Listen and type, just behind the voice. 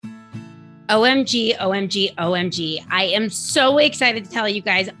OMG, OMG, OMG. I am so excited to tell you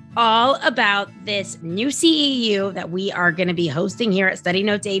guys all about this new CEU that we are going to be hosting here at Study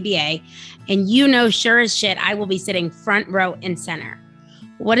Notes ABA. And you know, sure as shit, I will be sitting front row and center.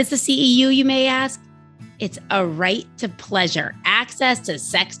 What is the CEU, you may ask? It's a right to pleasure, access to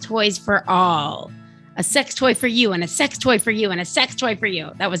sex toys for all. A sex toy for you and a sex toy for you and a sex toy for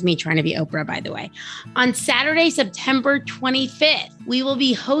you. That was me trying to be Oprah, by the way. On Saturday, September 25th, we will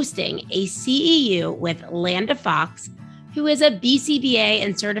be hosting a CEU with Landa Fox, who is a BCBA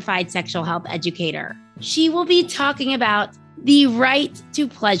and certified sexual health educator. She will be talking about the right to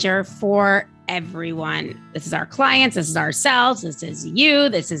pleasure for everyone. This is our clients, this is ourselves, this is you,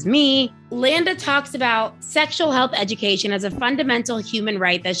 this is me. Landa talks about sexual health education as a fundamental human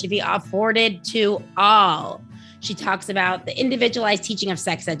right that should be afforded to all. She talks about the individualized teaching of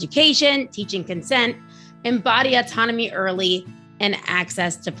sex education, teaching consent, and body autonomy early, and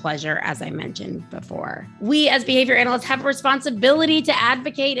access to pleasure, as I mentioned before. We as behavior analysts have a responsibility to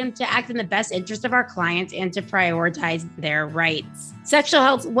advocate and to act in the best interest of our clients and to prioritize their rights. Sexual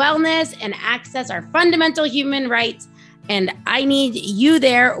health, wellness, and access are fundamental human rights, and I need you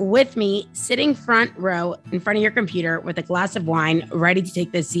there with me, sitting front row in front of your computer with a glass of wine, ready to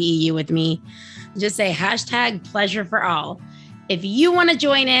take the CEU with me. Just say #pleasure for all. If you want to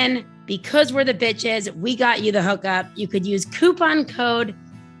join in, because we're the bitches, we got you the hookup. You could use coupon code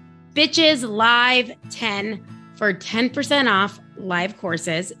BitchesLive10 for 10% off live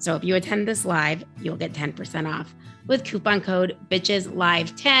courses. So if you attend this live, you'll get 10% off with coupon code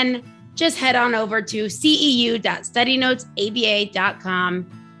BitchesLive10. Just head on over to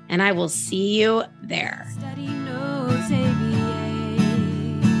ceu.studynotesaba.com and I will see you there. Study Notes ABA,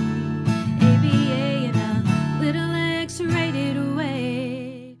 ABA in a little X-rated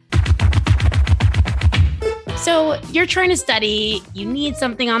way. So you're trying to study, you need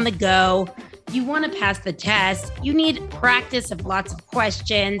something on the go, you want to pass the test, you need practice of lots of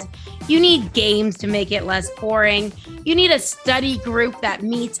questions, you need games to make it less boring, you need a study group that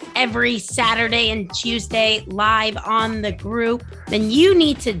meets every Saturday and Tuesday live on the group, then you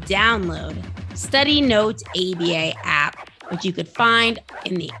need to download Study Notes ABA app, which you could find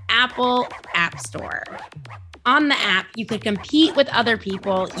in the Apple App Store. On the app, you could compete with other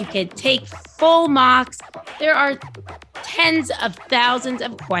people. You could take full mocks. There are tens of thousands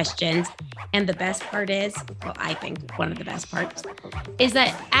of questions. And the best part is, well, I think one of the best parts is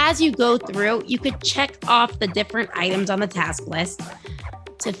that as you go through, you could check off the different items on the task list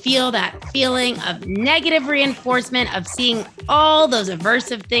to feel that feeling of negative reinforcement of seeing all those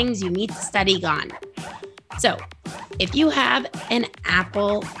aversive things you need to study gone. So if you have an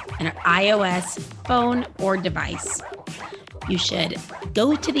Apple, an iOS phone or device, you should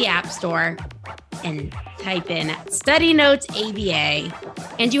go to the App Store and type in Study Notes ABA,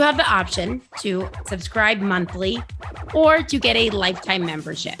 and you have the option to subscribe monthly or to get a lifetime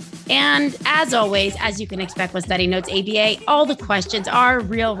membership. And as always, as you can expect with Study Notes ABA, all the questions are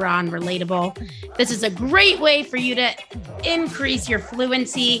real, raw, and relatable. This is a great way for you to increase your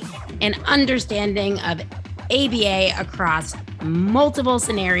fluency and understanding of ABA across multiple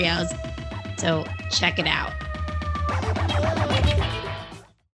scenarios. So check it out.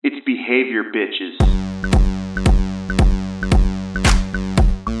 It's behavior, bitches.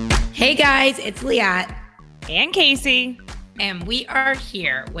 Hey guys, it's Liat. And Casey. And we are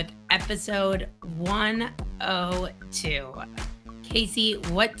here with episode 102. Casey,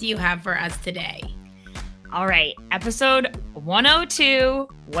 what do you have for us today? All right, episode 102.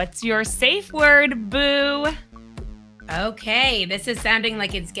 What's your safe word, boo? Okay, this is sounding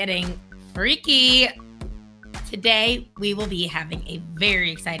like it's getting freaky. Today, we will be having a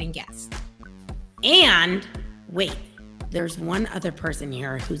very exciting guest. And wait, there's one other person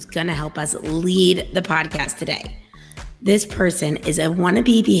here who's going to help us lead the podcast today. This person is a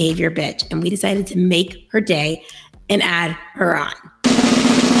wannabe behavior bitch, and we decided to make her day and add her on.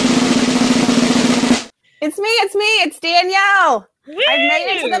 It's Danielle. Woo! I've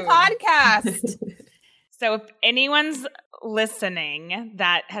made it to the podcast. So if anyone's listening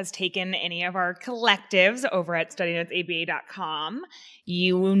that has taken any of our collectives over at studynotesaba.com,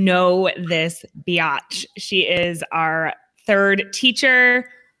 you know this biatch. She is our third teacher.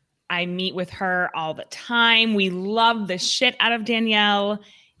 I meet with her all the time. We love the shit out of Danielle.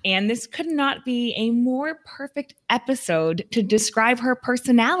 And this could not be a more perfect episode to describe her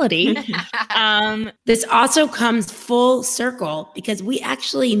personality. This also comes full circle because we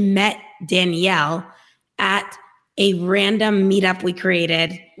actually met Danielle at a random meetup we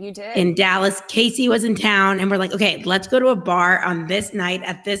created. You did. In Dallas. Casey was in town and we're like, okay, let's go to a bar on this night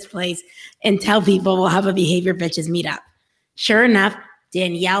at this place and tell people we'll have a behavior bitches meetup. Sure enough,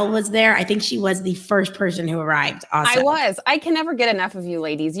 Danielle was there. I think she was the first person who arrived. Also, I was. I can never get enough of you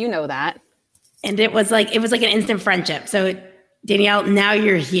ladies. You know that. and it was like an instant friendship. So Danielle, now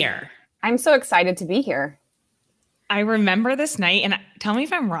you're here. I'm so excited to be here. I remember this night, and tell me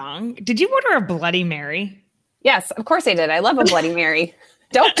if I'm wrong. Did you order a Bloody Mary? Yes, of course I did. I love a Bloody Mary.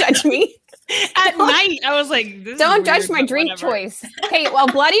 Don't judge me. At night, I was like, this Don't is judge weird, my but drink whatever. choice. Okay, well,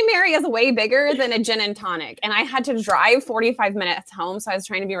 Bloody Mary is way bigger than a gin and tonic. And I had to drive 45 minutes home. So I was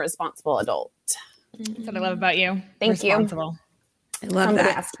trying to be a responsible adult. That's what I love about you. Thank you. Responsible. I love Somebody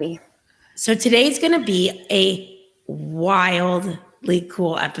that. has to be. So today's going to be a wildly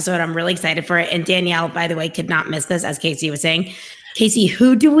cool episode. I'm really excited for it. And Danielle, by the way, could not miss this, as Casey was saying. Casey,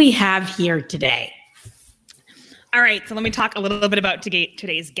 who do we have here today? All right, so let me talk a little bit about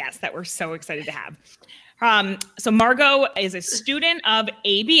today's guest that we're so excited to have. So Margot is a student of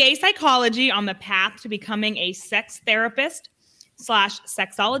ABA psychology on the path to becoming a sex therapist /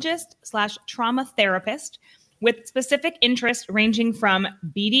 sexologist / trauma therapist with specific interests ranging from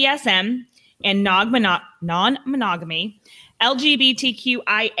BDSM and non-monogamy,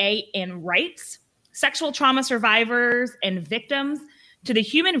 LGBTQIA and rights, sexual trauma survivors and victims, to the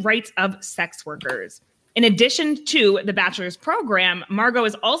human rights of sex workers. In addition to the bachelor's program, Margot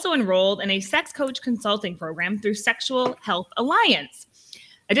is also enrolled in a sex coach consulting program through Sexual Health Alliance.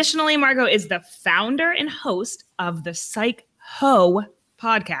 Additionally, Margot is the founder and host of the Psych Ho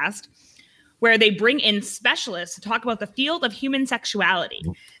podcast, where they bring in specialists to talk about the field of human sexuality.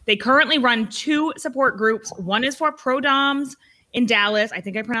 They currently run 2 support groups. One is for pro-doms in Dallas. I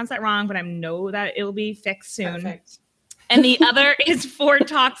think I pronounced that wrong, but I know that it will be fixed soon. Perfect. And the other is for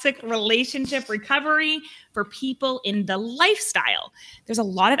toxic relationship recovery for people in the lifestyle. There's a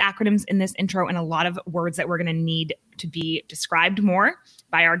lot of acronyms in this intro and a lot of words that we're going to need to be described more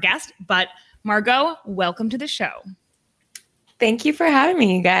by our guest. But Margot, welcome to the show. Thank you for having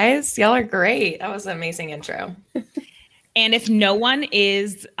me, you guys. Y'all are great. That was an amazing intro. And if no one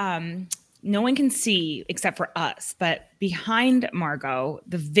can see except for us, but behind Margot,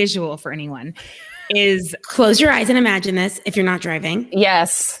 the visual for anyone is Close your eyes and imagine this if you're not driving.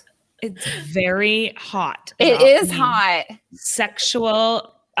 Yes, it's very hot. it is hot.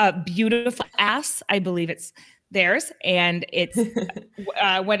 Sexual, beautiful ass. I believe it's theirs. And it's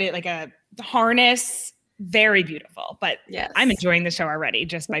like a harness. Very beautiful. But Yes. I'm enjoying the show already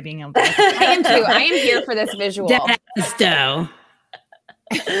just by being able to. I am too. I am here for this visual. Desto.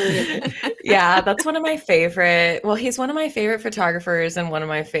 Yeah, that's one of my favorite. Well, he's one of my favorite photographers and one of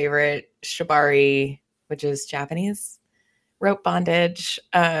my favorite shibari, which is Japanese rope bondage,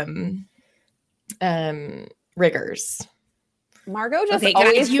 riggers. Margot just Okay, guys,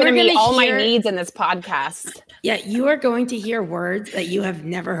 always you are going to meet gonna all my hear- needs in this podcast. Yeah, you are going to hear words that you have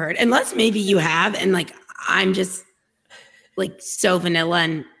never heard, unless maybe you have, and like I'm just like so vanilla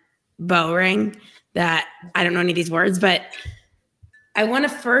and boring that I don't know any of these words. But I want to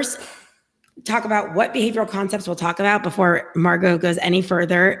first talk about what behavioral concepts we'll talk about before Margot goes any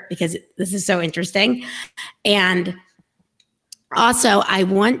further, because this is so interesting. And also, I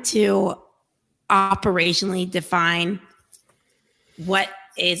want to operationally define what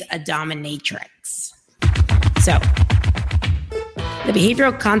is a dominatrix. So, the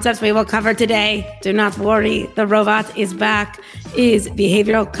behavioral concepts we will cover today, do not worry, the robot is back, is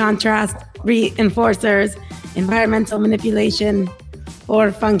behavioral contrast, reinforcers, environmental manipulation,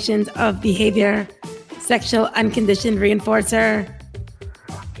 or functions of behavior, sexual unconditioned reinforcer,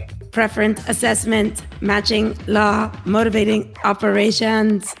 preference assessment, matching law, motivating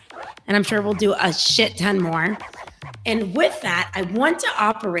operations, and I'm sure we'll do a shit ton more. And with that, I want to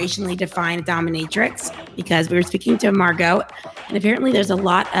operationally define a dominatrix, because we were speaking to Margot, and apparently there's a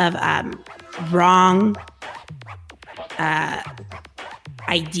lot of wrong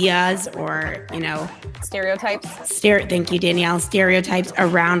ideas or, Stereotypes. thank you, Danielle, stereotypes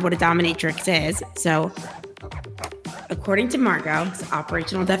around what a dominatrix is. So according to Margot's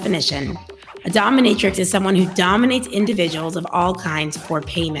operational definition, a dominatrix is someone who dominates individuals of all kinds for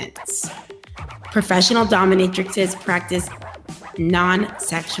payments. Professional dominatrixes practice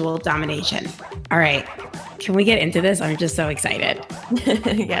non-sexual domination. All right, can we get into this? I'm just so excited.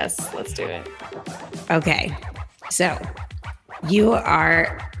 Yes, let's do it. Okay, so you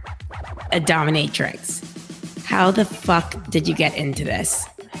are a dominatrix. How the fuck did you get into this?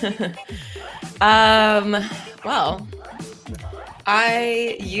 Well,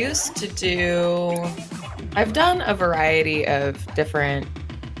 I've done a variety of different.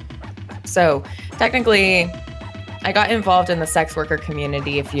 So technically, I got involved in the sex worker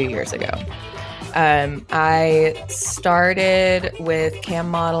community a few years ago. I started with cam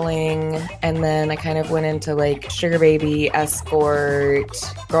modeling, and then I kind of went into like sugar baby, escort,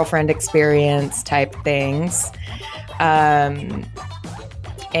 girlfriend experience type things. And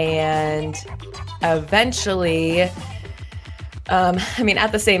eventually, at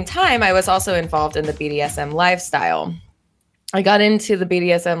the same time, I was also involved in the BDSM lifestyle. I got into the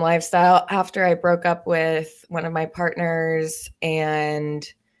BDSM lifestyle after I broke up with one of my partners and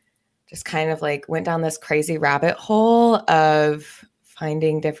just kind of like went down this crazy rabbit hole of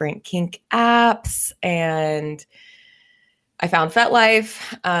finding different kink apps. And I found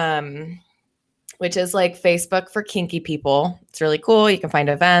FetLife, which is like Facebook for kinky people. It's really cool. You can find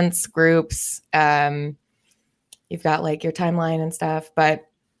events, groups. You've got like your timeline and stuff. But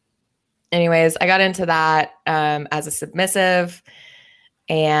anyways, I got into that as a submissive.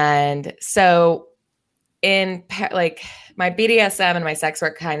 And so in like my BDSM and my sex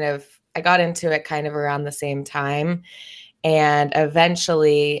work I got into it kind of around the same time. And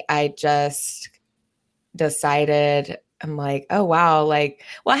eventually I just decided, I'm like, oh, wow. Like,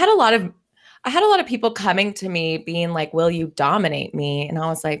 well, I had a lot of people coming to me being like, will you dominate me? And I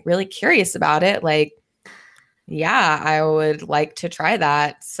was like really curious about it. Like, yeah, I would like to try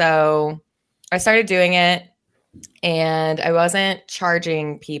that. So I started doing it and I wasn't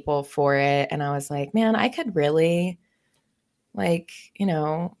charging people for it. And I was like, man, I could really make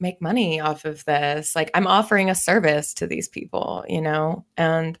money off of this. Like I'm offering a service to these people,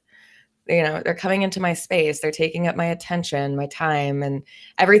 and, they're coming into my space. They're taking up my attention, my time, and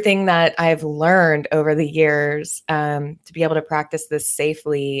everything that I've learned over the years to be able to practice this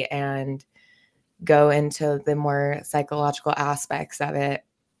safely and go into the more psychological aspects of it.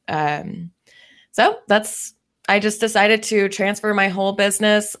 So I just decided to transfer my whole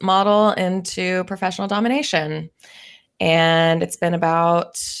business model into professional domination. And it's been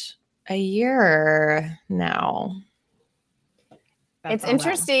about a year now. It's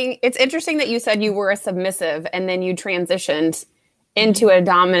interesting. It's interesting that you said you were a submissive and then you transitioned into a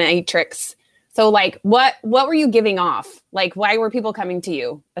dominatrix. So like, what were you giving off? Like, why were people coming to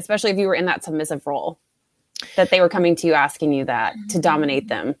you, especially if you were in that submissive role, that they were coming to you asking you that to dominate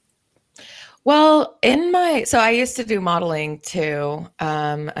them? Well, so I used to do modeling too,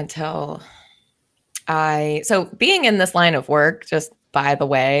 until so being in this line of work, just by the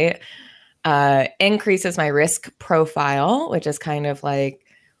way, increases my risk profile, which is kind of like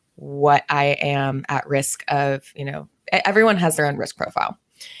what I am at risk of. Everyone has their own risk profile.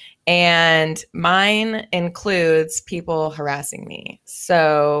 And mine includes people harassing me.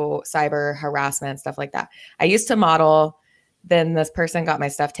 So cyber harassment, stuff like that. I used to model, then this person got my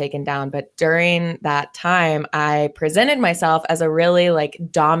stuff taken down. But during that time, I presented myself as a really like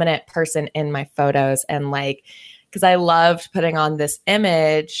dominant person in my photos. And like, because I loved putting on this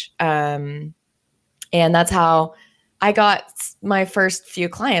image. And that's how I got my first few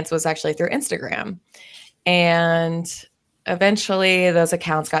clients, was actually through Instagram. And eventually those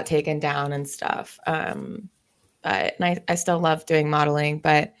accounts got taken down and stuff. But I still love doing modeling,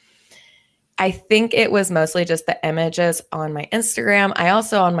 but I think it was mostly just the images on my Instagram. I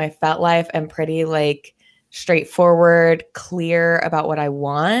also on my FetLife am pretty like straightforward, clear about what I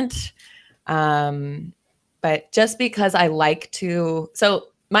want. But just because I like to, so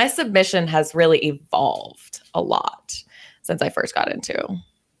my submission has really evolved a lot since I first got into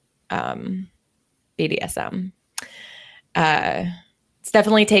BDSM. It's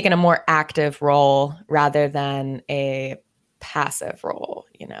definitely taken a more active role rather than a passive role,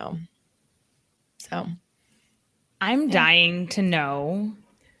 So I'm dying to know,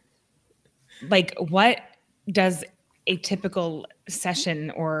 like, what does a typical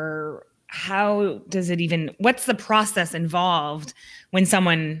session, or how does it even, what's the process involved when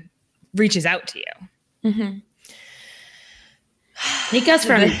someone reaches out to you? Mm-hmm. It goes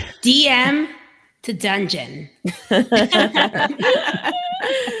from DM to dungeon.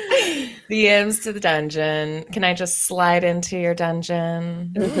 DMs to the dungeon. Can I just slide into your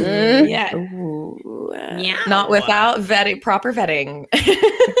dungeon? Mm-hmm. Yeah. Ooh. Yeah. Not without proper vetting.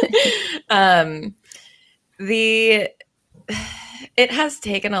 It has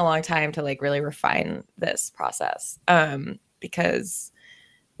taken a long time to like really refine this process, because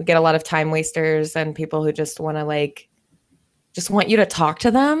we get a lot of time wasters and people who just want you to talk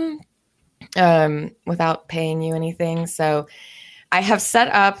to them without paying you anything. So I have set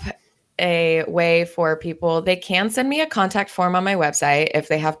up a way for people. They can send me a contact form on my website if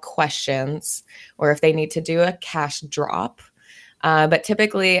they have questions or if they need to do a cash drop. But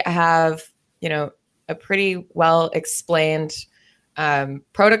typically I have, a pretty well explained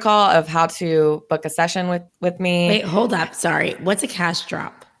protocol of how to book a session with me. Wait, hold up. Sorry. What's a cash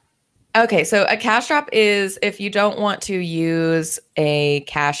drop? Okay, so a cash drop is if you don't want to use a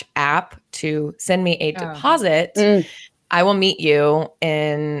cash app to send me a deposit, I will meet you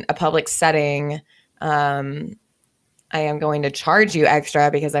in a public setting. I am going to charge you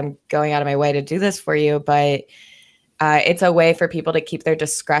extra because I'm going out of my way to do this for you, but it's a way for people to keep their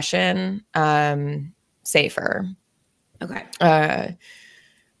discretion safer. Okay.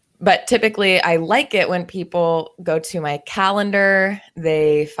 But typically I like it when people go to my calendar,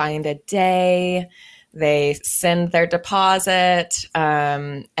 they find a day, they send their deposit,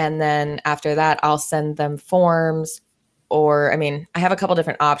 and then after that I'll send them forms, or I have a couple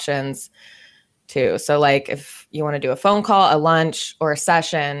different options too. So like if you want to do a phone call, a lunch, or a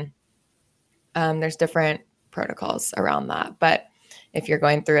session, there's different protocols around that. But if you're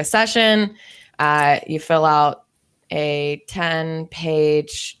going through a session, you fill out a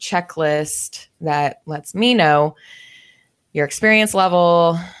 10-page checklist that lets me know your experience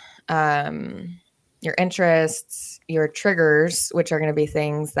level, your interests, your triggers, which are going to be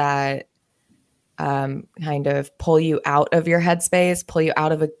things that kind of pull you out of your headspace, pull you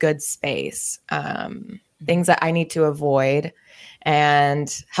out of a good space, things that I need to avoid,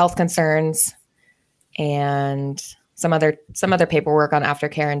 and health concerns, and some other paperwork on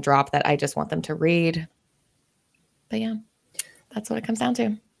aftercare and drop that I just want them to read. But yeah, that's what it comes down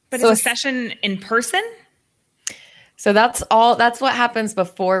to. But so is a session in person? So that's what happens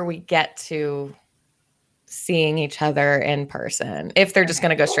before we get to seeing each other in person. If they're just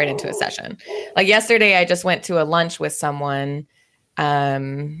going to go straight into a session. Like yesterday, I just went to a lunch with someone,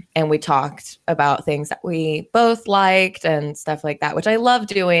 and we talked about things that we both liked and stuff like that, which I love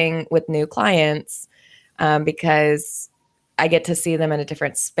doing with new clients, because I get to see them in a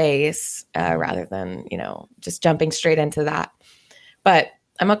different space rather than, just jumping straight into that. But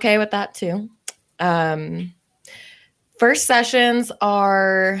I'm okay with that too. First sessions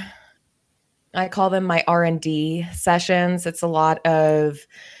are, I call them my R&D sessions. It's a lot of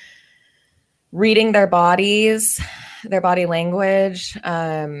reading their bodies, their body language,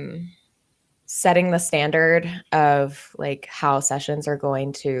 setting the standard of like how sessions are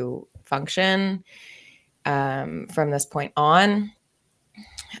going to function from this point on.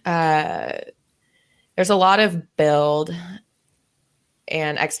 There's a lot of build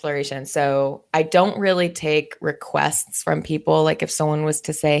and exploration. So I don't really take requests from people. Like if someone was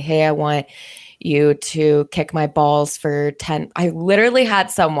to say, hey, I want you to kick my balls for 10. I literally had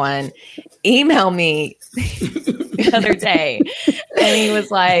someone email me the other day and he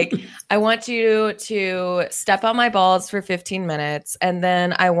was like, I want you to step on my balls for 15 minutes. And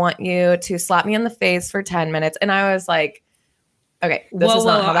then I want you to slap me in the face for 10 minutes. And I was like, okay, this is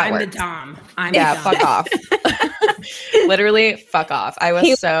not how that works. I'm the Dom. Fuck off. Literally, fuck off. I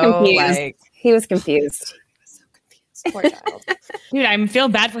was so confused. like, he was confused. Poor child. Dude, I feel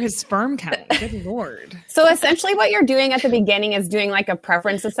bad for his sperm count. Good Lord. So essentially what you're doing at the beginning is doing like a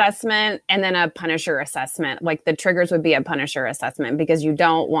preference assessment and then a Punisher assessment. Like the triggers would be a Punisher assessment because you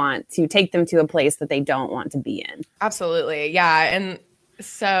don't want to take them to a place that they don't want to be in. Absolutely. Yeah. And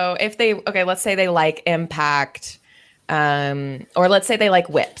so if let's say they like impact, or let's say they like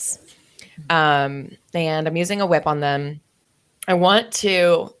whips, and I'm using a whip on them. I want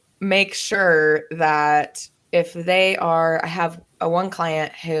to make sure that if I have one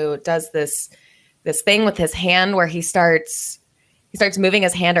client who does this thing with his hand where he starts moving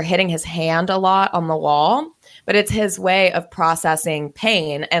his hand or hitting his hand a lot on the wall, but it's his way of processing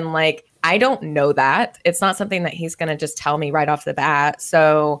pain. And like, I don't know that. It's not something that he's going to just tell me right off the bat.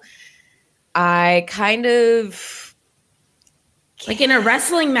 So I kind of, like in a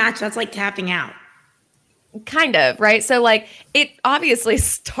wrestling match, that's like tapping out. kind of, right? So like, it obviously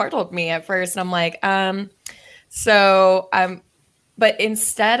startled me at first. I'm like, but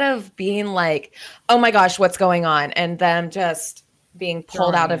instead of being like, oh my gosh, what's going on? And them just being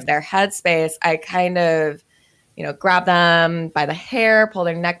pulled out of their headspace, I kind of, grab them by the hair, pull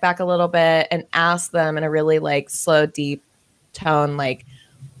their neck back a little bit and ask them in a really like slow, deep tone, like,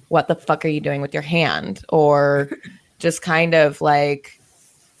 what the fuck are you doing with your hand? Or just kind of like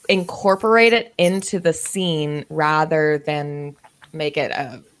incorporate it into the scene rather than make it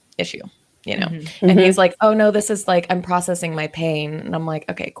a issue. And he's like, oh no, this is like, I'm processing my pain. And I'm like,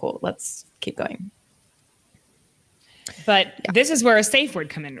 okay, cool. Let's keep going. But this is where a safe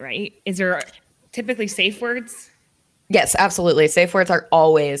word come in, right? Is there typically safe words? Yes, absolutely. Safe words are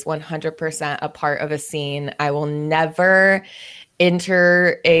always 100% a part of a scene. I will never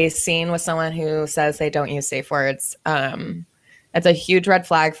enter a scene with someone who says they don't use safe words. It's a huge red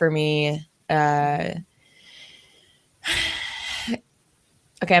flag for me. Okay,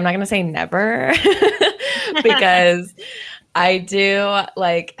 I'm not going to say never because I do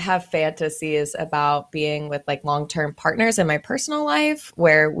like have fantasies about being with like long-term partners in my personal life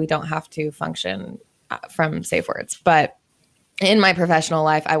where we don't have to function from safe words. But in my professional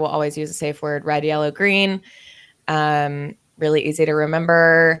life, I will always use a safe word: red, yellow, green. Really easy to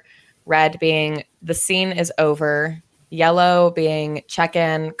remember. Red being the scene is over. Yellow being check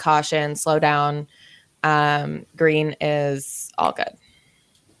in, caution, slow down. Green is all good.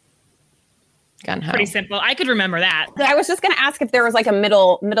 Gun ho. Pretty simple. I could remember that. I was just going to ask if there was like a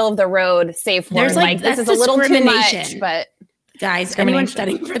middle of the road safe word. There's like this that's is a little too much, discrimination. but Guys, anyone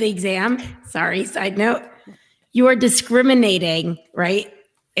studying for the exam? Sorry, side note. You are discriminating, right?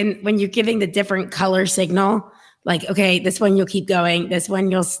 And when you're giving the different color signal, like, okay, this one you'll keep going, this one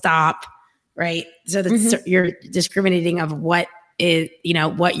you'll stop, right? So that's you're discriminating of what is,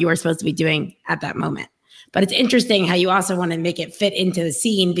 what you are supposed to be doing at that moment. But it's interesting how you also want to make it fit into the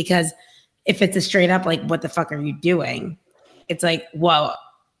scene, because if it's a straight up like, what the fuck are you doing? It's like, whoa,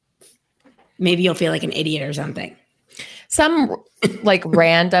 maybe you'll feel like an idiot or something. Some like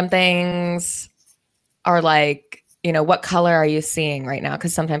random things are like, what color are you seeing right now?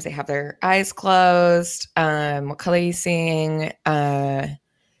 Because sometimes they have their eyes closed. What color are you seeing?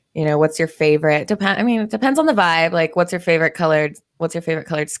 What's your favorite? It depends on the vibe. Like, what's your favorite colored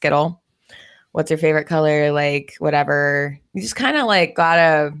Skittle? What's your favorite color? Like, whatever. You just kind of like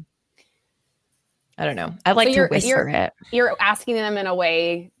gotta, I don't know. I like to whisper it. You're asking them in a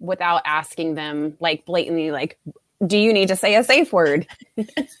way without asking them like blatantly, like, do you need to say a safe word?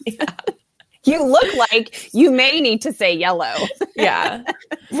 Yeah. You look like you may need to say yellow. Yeah.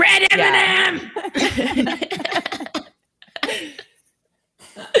 Red M&M.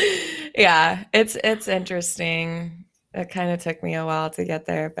 Yeah, it's interesting. It kind of took me a while to get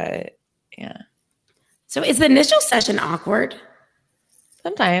there, but yeah. So is the initial session awkward?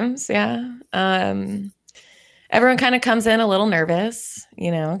 Sometimes, yeah. Everyone kind of comes in a little nervous,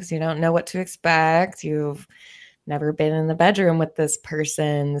 because you don't know what to expect. You've never been in the bedroom with this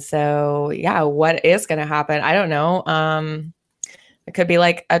person. So yeah, what is going to happen? I don't know. It could be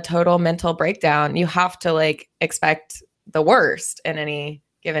like a total mental breakdown. You have to like expect the worst in any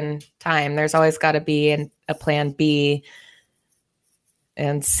given time. There's always got to be a plan B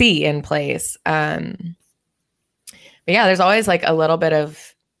and C in place. But yeah, there's always like a little bit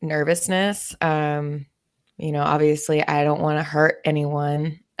of nervousness. Obviously I don't want to hurt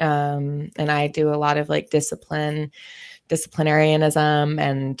anyone. And I do a lot of like disciplinarianism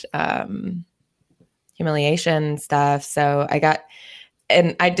and humiliation stuff. So I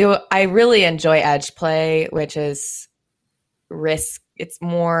really enjoy edge play, which is risk. It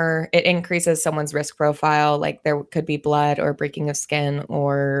increases someone's risk profile. Like there could be blood or breaking of skin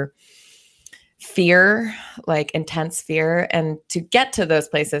or fear, like intense fear. And to get to those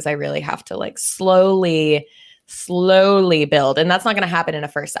places, I really have to like slowly build. And that's not going to happen in a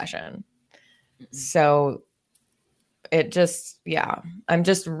first session. So it just, I'm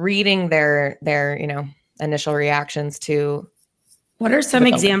just reading their initial reactions to. What are some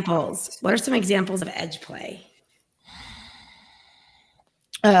examples? What are some examples of edge play?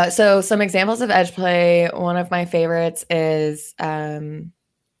 So some examples of edge play. One of my favorites is hot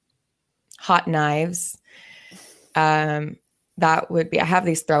knives. That would be, I have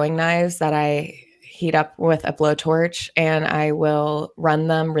these throwing knives that I heat up with a blowtorch, and I will run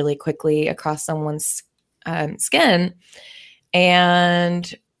them really quickly across someone's skin,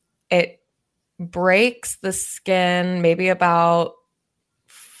 and it breaks the skin maybe about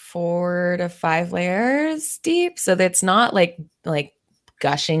 4 to 5 layers deep. So that's not like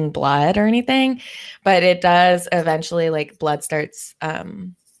gushing blood or anything, but it does eventually, like, blood starts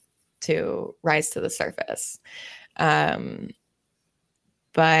to rise to the surface.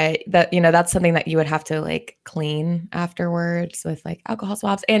 But that, that's something that you would have to like clean afterwards with like alcohol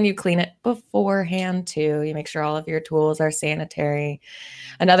swabs, and you clean it beforehand too. You make sure all of your tools are sanitary.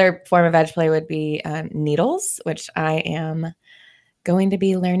 Another form of edge play would be needles, which I am going to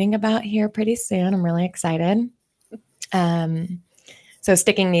be learning about here pretty soon. I'm really excited. So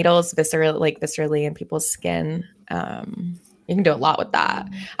sticking needles viscerally in people's skin. You can do a lot with that.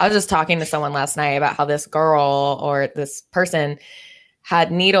 I was just talking to someone last night about how this girl or this person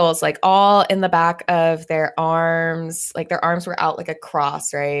had needles like all in the back of their arms. Like their arms were out like a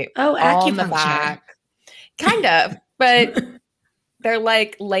cross, right? Oh, all in the acupuncture. back. Kind of, but they're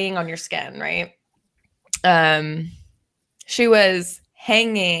like laying on your skin, right? She was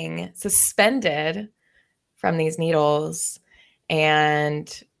hanging suspended from these needles,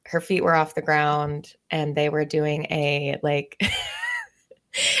 and her feet were off the ground, and they were doing a like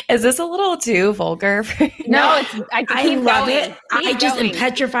is this a little too vulgar for you? No, I love going. it. I just am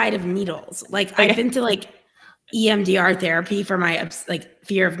petrified of needles. Like I've been to like EMDR therapy for my like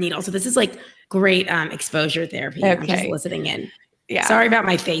fear of needles. So this is like great exposure therapy. I'm just listening in. Yeah. Sorry about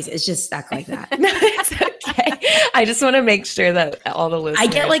my face. It's just stuck like that. No, it's okay. I just want to make sure that all the listeners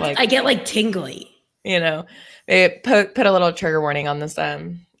I get like tingly. You know, they put a little trigger warning on this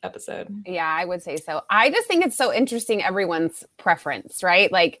episode. Yeah, I would say so. I just think it's so interesting, everyone's preference,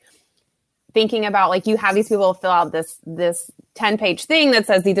 right? Like thinking about like you have these people fill out this 10-page thing that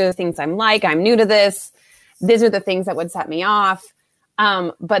says these are the things I'm like, I'm new to this. These are the things that would set me off.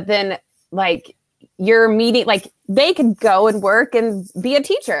 But then like you're meeting, like they could go and work and be a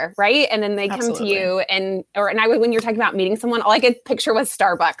teacher, right? And then they come to you when you're talking about meeting someone, all I could picture was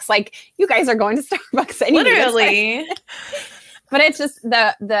Starbucks. Like you guys are going to Starbucks. Literally. But it's just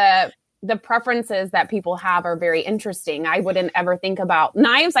the preferences that people have are very interesting. I wouldn't ever think about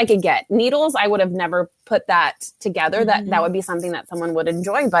knives. I could get needles. I would have never put that together. That would be something that someone would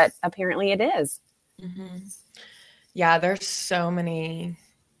enjoy, but apparently it is. Mm-hmm. Yeah, there's so many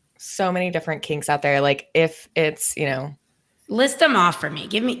different kinks out there. Like if it's, list them off for me.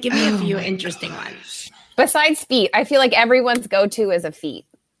 Give me a few interesting ones. Besides feet, I feel like everyone's go-to is a feet.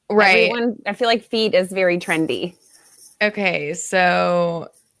 Right. I feel like feet is very trendy. Okay, so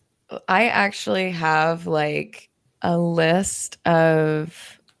I actually have like a list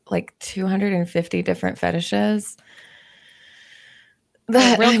of like 250 different fetishes.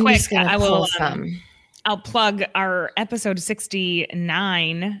 That real quick, I will. I'll plug our episode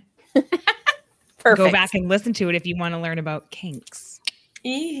 69. Perfect. Go back and listen to it if you want to learn about kinks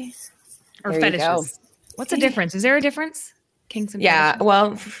or there fetishes. What's the difference? Is there a difference? Kinks and fetishes?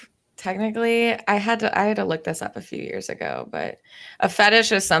 Well, technically, I had to look this up a few years ago, but a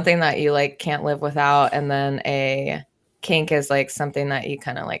fetish is something that you like can't live without, and then a kink is like something that you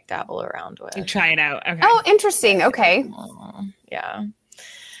kind of like dabble around with. You try it out. Okay. Oh, interesting. Okay. Yeah.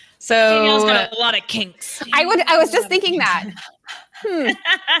 So Danielle's got a lot of kinks. I was just thinking that.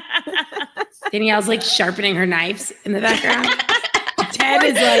 Danielle's like sharpening her knives in the background. Ted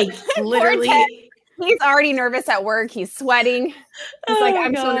is like literally. He's already nervous at work. He's sweating. He's like,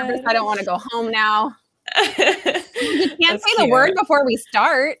 I'm so nervous. I don't want to go home now. You can't say the word before we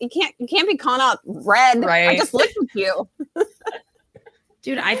start. You can't be calling out red. Right. I just looked at you.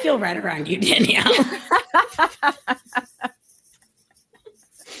 Dude, I feel red around you, Danielle.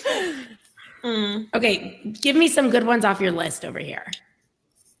 Okay, give me some good ones off your list over here.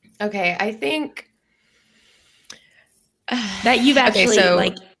 Okay, I think that you've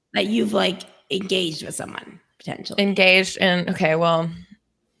actually that you've engaged with someone potentially. Engaged in well,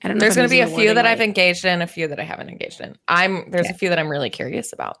 I don't know. There's going to be a few that I've engaged in, a few that I haven't engaged in. There's a few that I'm really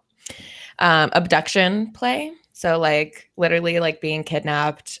curious about. Abduction play, so like literally like being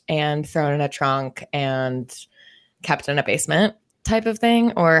kidnapped and thrown in a trunk and kept in a basement type of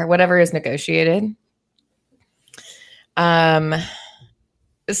thing, or whatever is negotiated. Some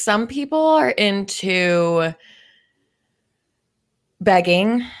people are into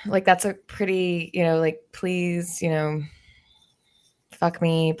begging, like that's a pretty, like please, fuck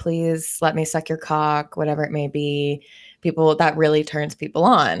me, please let me suck your cock, whatever it may be. People, that really turns people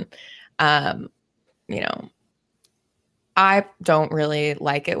on. I don't really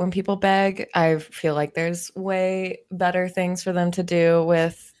like it when people beg. I feel like there's way better things for them to do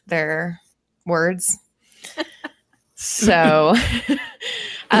with their words. So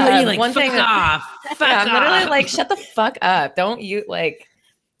one thing off. I'm literally like, shut the fuck up. Don't you like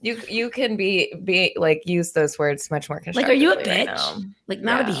you can be like use those words much more constructively. Like, are you a bitch? Like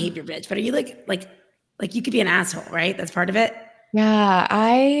not a behavior bitch, but are you like you could be an asshole, right? That's part of it. Yeah,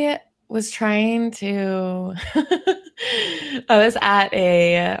 I was trying to I was at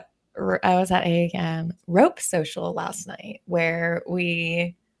a rope social last night where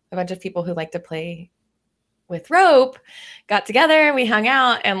a bunch of people who like to play with rope got together and we hung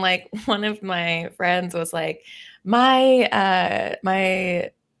out, and like one of my friends was like, my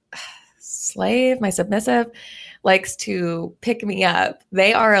submissive likes to pick me up.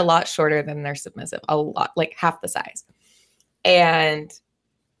 They are a lot shorter than their submissive, a lot, like half the size. And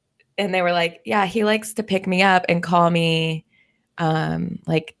they were like, yeah, he likes to pick me up and call me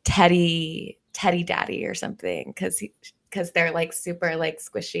like Teddy Daddy or something, because they're like super like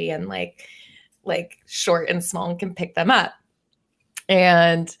squishy and like short and small and can pick them up.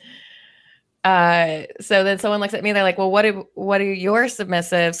 And so then someone looks at me, they're like, well, what do your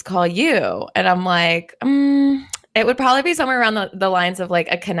submissives call you? And I'm like, it would probably be somewhere around the lines of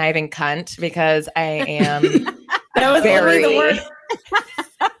like a conniving cunt, because I am that was very the word.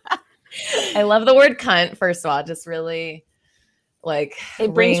 I love the word cunt, first of all. Just really like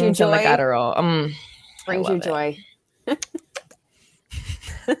it brings you joy. On the guttural. Brings you joy. Wait,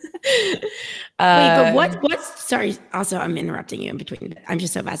 but sorry. Also, I'm interrupting you in between. I'm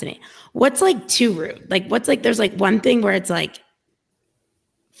just so fascinated. What's like too rude? Like, what's like, there's like one thing where it's like,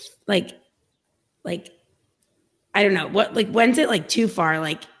 I don't know what, like, when's it like too far?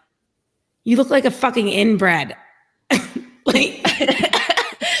 Like, you look like a fucking inbred. Like,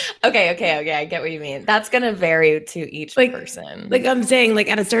 okay. I get what you mean. That's going to vary to each person. Like I'm saying, like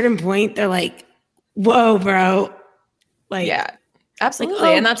at a certain point, they're like, whoa, bro. Like, yeah, absolutely.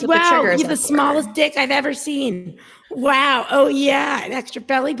 Like, oh, and that's what the triggers you have the smallest dick I've ever seen. Wow. Oh yeah. An extra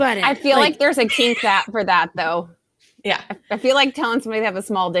belly button. I feel like there's a kink for that though. Yeah. I feel like telling somebody they have a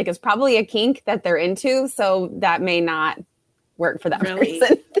small dick is probably a kink that they're into. So that may not work for that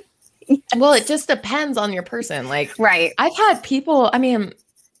person. Well, it just depends on your person. Like, right. I've had people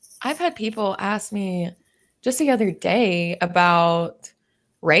ask me just the other day about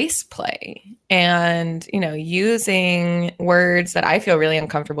race play and, you know, using words that I feel really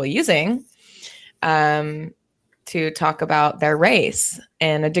uncomfortable using to talk about their race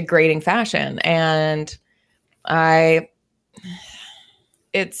in a degrading fashion. And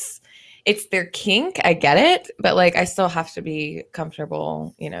it's their kink. I get it, but like, I still have to be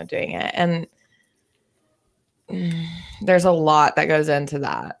comfortable, you know, doing it. And there's a lot that goes into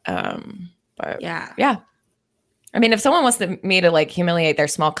that. But yeah. I mean, if someone wants me to like humiliate their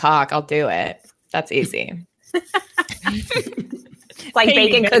small cock, I'll do it. That's easy. It's like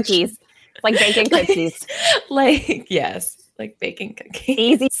baking cookies. It's like baking cookies. Like, yes, like baking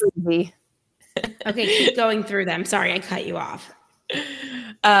cookies. Easy. Okay, keep going through them. Sorry, I cut you off.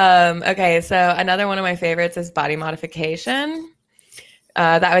 Okay, so another one of my favorites is body modification.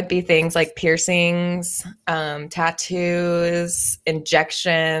 That would be things like piercings, tattoos,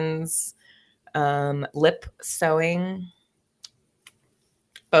 injections, lip sewing,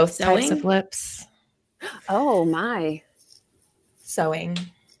 both types of lips. Oh my. Sewing,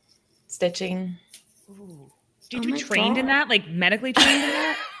 stitching. Did you trained in that? Like medically trained in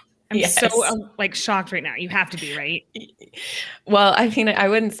that? I'm so like shocked right now. You have to be, right? Well, I mean, I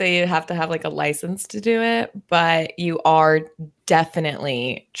wouldn't say you have to have like a license to do it, but you are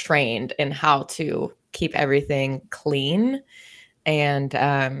definitely trained in how to keep everything clean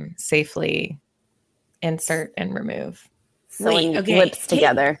and safely insert and remove. Sewing lips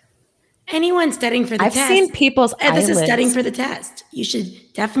together. Anyone studying for the test. I've seen people's eyelids. This is studying for the test. You should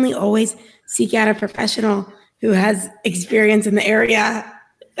definitely always seek out a professional who has experience in the area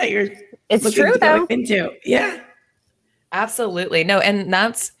that you're looking to go into. Yeah. Absolutely. No, and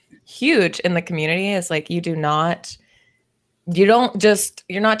that's huge in the community is like you're not just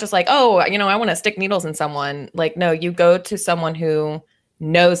like, oh, you know, I want to stick needles in someone. Like, no, you go to someone who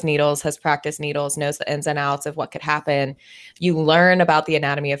knows needles, has practiced needles, knows the ins and outs of what could happen. You learn about the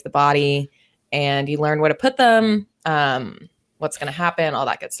anatomy of the body and you learn where to put them, what's going to happen, all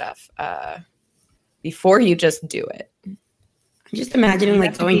that good stuff before you just do it. I'm just imagining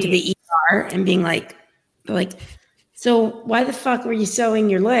like going to the ER and being like, so why the fuck were you sewing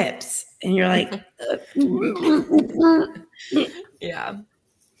your lips? And you're like, yeah.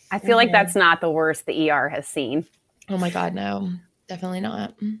 I feel like that's not the worst the ER has seen. Oh my God, no, definitely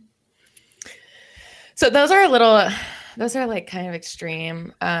not. So those are like kind of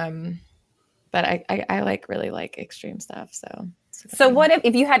extreme. But I like really like extreme stuff. So what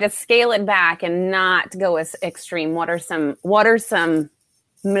if you had to scale it back and not go as extreme? What are some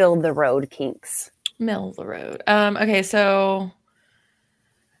middle of the road kinks? Middle of the road. Okay, so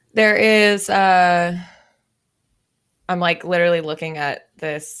there is I'm like literally looking at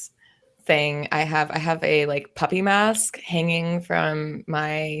this thing. I have a like puppy mask hanging from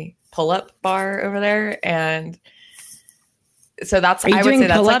my pull-up bar over there, and so that's. Are you doing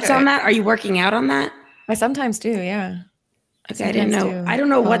pull-ups like on that? Are you working out on that? I sometimes do, yeah. Okay, I didn't know. I don't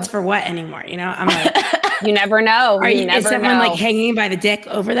know what's for what anymore. You know, I'm like, you never know. Is someone like hanging by the dick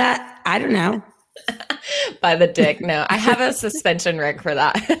over that? I don't know. By the dick, no. I have a suspension rig for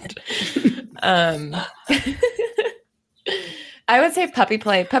that. I would say puppy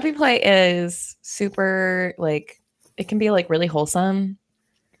play. Puppy play is super like it can be like really wholesome.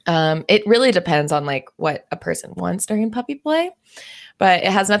 It really depends on like what a person wants during puppy play, but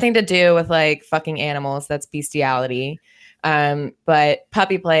it has nothing to do with like fucking animals. That's bestiality. But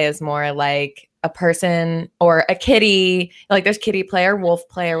puppy play is more like a person or a kitty, like there's kitty play or wolf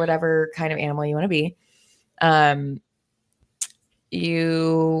play or whatever kind of animal you want to be.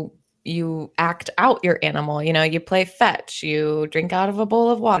 You act out your animal, you know, you play fetch, you drink out of a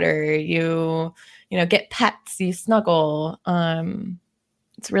bowl of water, you get pets, you snuggle.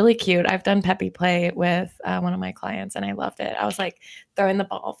 It's really cute. I've done puppy play with one of my clients and I loved it. I was like throwing the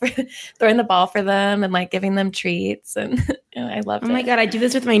ball for them and like giving them treats and I loved it. Oh my God, I do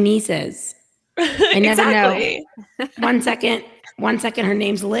this with my nieces. I never know. 1 second her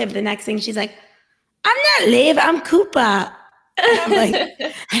name's Liv. The next thing she's like, I'm not Liv, I'm Koopa. And I'm like,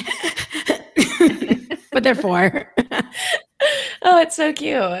 but they're 4. Oh, it's so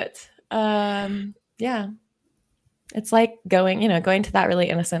cute. Yeah. It's like going to that really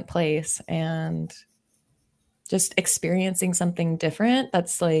innocent place and just experiencing something different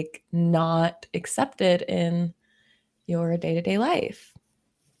that's like not accepted in your day-to-day life.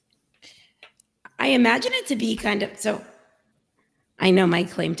 I imagine it to be kind of, so I know my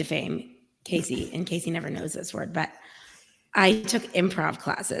claim to fame, Casey, and Casey never knows this word, but I took improv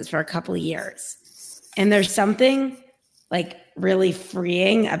classes for a couple of years. And there's something like really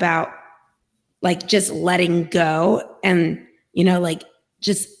freeing about like just letting go and, like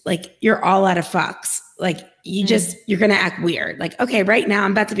just like you're all out of fucks. Like you're going to act weird. Like, okay, right now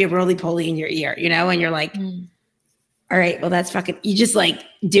I'm about to be a roly-poly in your ear, and you're like, all right, well, that's fucking, you just like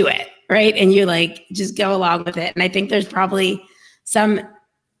do it. Right. And you like, just go along with it. And I think there's probably I'm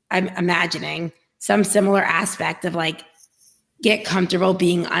imagining some similar aspect of like, get comfortable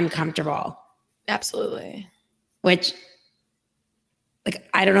being uncomfortable. Absolutely. Which like,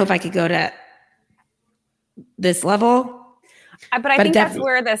 I don't know if I could go to this level. But I think that's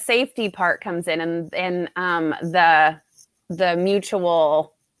where the safety part comes in and the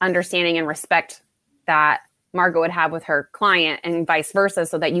mutual understanding and respect that Margot would have with her client and vice versa,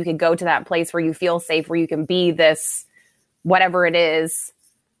 so that you could go to that place where you feel safe, where you can be this, whatever it is,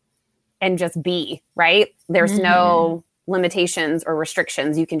 and just be, right? There's no limitations or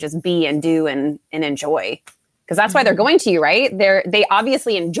restrictions. You can just be and do and enjoy. Because that's why they're going to you, right? They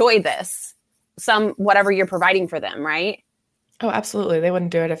obviously enjoy this, whatever you're providing for them, right? Oh, absolutely. They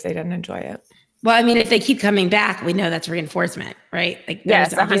wouldn't do it if they didn't enjoy it. Well, I mean, if they keep coming back, we know that's reinforcement, right? Like,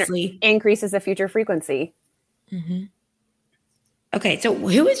 yes, obviously increases the future frequency. Mm-hmm. Okay, so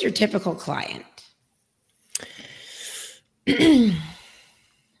who is your typical client?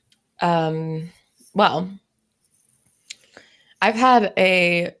 Well, I've had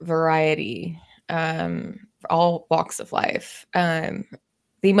a variety, for all walks of life.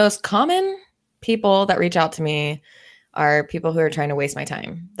 The most common people that reach out to me are people who are trying to waste my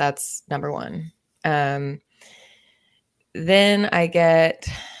time. That's number one. Then I get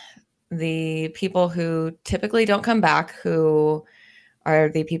the people who typically don't come back, who are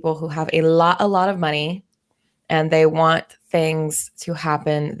the people who have a lot of money and they want things to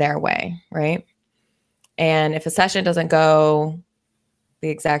happen their way, right? And if a session doesn't go the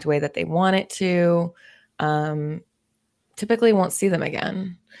exact way that they want it to, typically won't see them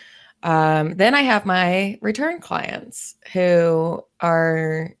again. Then I have my return clients who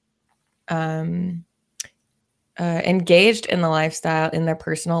are engaged in the lifestyle in their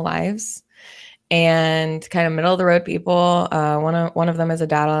personal lives and kind of middle of the road people. One of them is a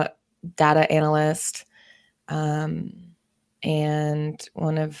data analyst, and and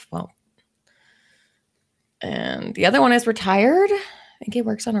the other one is retired. I think he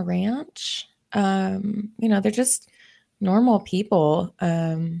works on a ranch. They're just normal people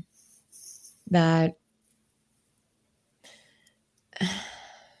that.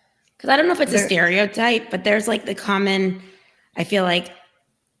 Because I don't know if it's a stereotype, but there's like the common, I feel like,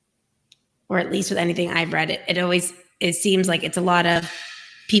 or at least with anything I've read, it seems like it's a lot of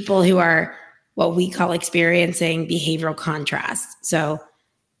people who are what we call experiencing behavioral contrast. So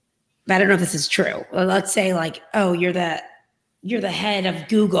I don't know if this is true. Well, let's say like, oh, you're the head of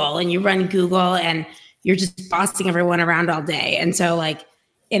Google and you run Google and you're just bossing everyone around all day. And so like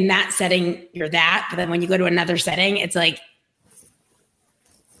in that setting, you're that. But then when you go to another setting, it's like,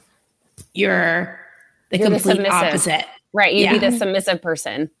 you're the complete opposite. Right. You'd be the submissive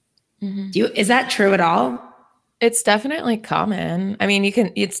person. Mm-hmm. Is that true at all? It's definitely common. I mean,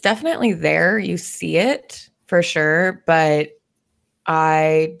 it's definitely there. You see it for sure, but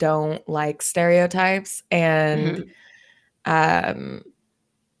I don't like stereotypes and, but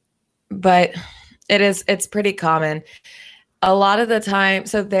it's pretty common. A lot of the time.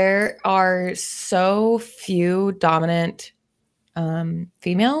 So there are so few dominant,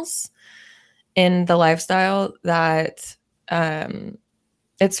 females in the lifestyle that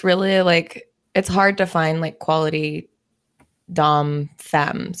it's really like it's hard to find like quality dom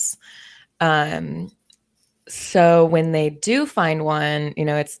femmes. So when they do find one,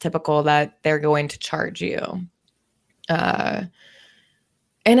 it's typical that they're going to charge you. And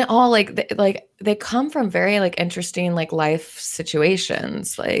it all like they come from very like interesting like life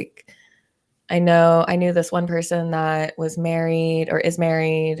situations. Like I knew this one person that was married or is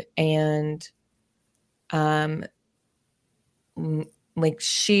married, and like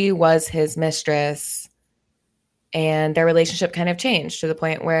she was his mistress and their relationship kind of changed to the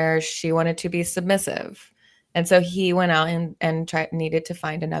point where she wanted to be submissive. And so he went out and needed to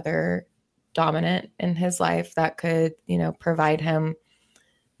find another dominant in his life that could, provide him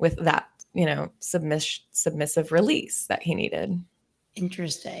with that, submissive release that he needed.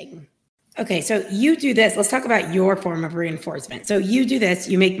 Interesting. Okay, so you do this. Let's talk about your form of reinforcement. So you do this,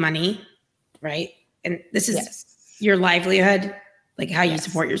 you make money, right? And this is your livelihood, like how you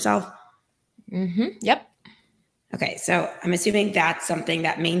support yourself? Mm-hmm. Yep. Okay, so I'm assuming that's something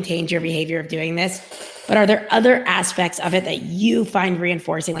that maintains your behavior of doing this. But are there other aspects of it that you find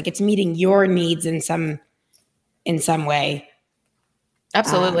reinforcing? Like it's meeting your needs in some way?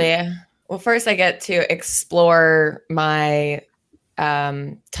 Absolutely. Well, first I get to explore my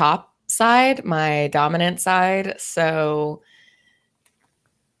top side, my dominant side. So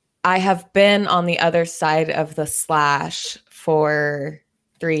I have been on the other side of the slash for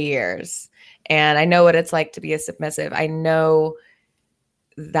 3 years. And I know what it's like to be a submissive. I know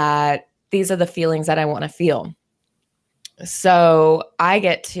that these are the feelings that I want to feel. So I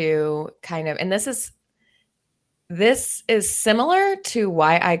get to kind of, and this is similar to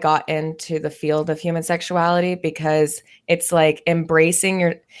why I got into the field of human sexuality, because it's like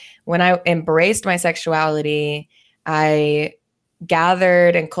when I embraced my sexuality, I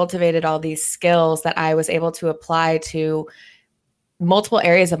gathered and cultivated all these skills that I was able to apply to multiple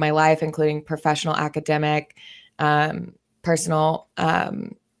areas of my life, including professional, academic, personal.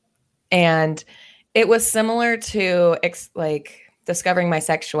 And it was similar to discovering my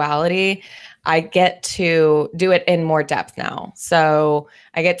sexuality. I get to do it in more depth now. So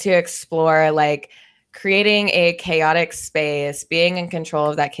I get to explore creating a chaotic space, being in control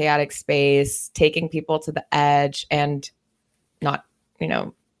of that chaotic space, taking people to the edge and not,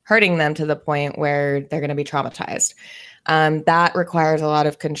 hurting them to the point where they're going to be traumatized. That requires a lot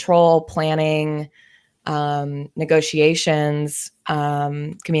of control, planning, negotiations,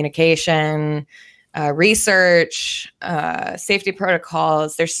 communication, research, safety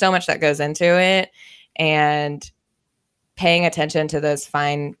protocols. There's so much that goes into it, and paying attention to those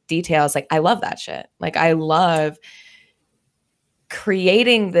fine details. I love that shit. I love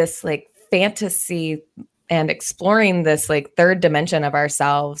creating this fantasy and exploring this third dimension of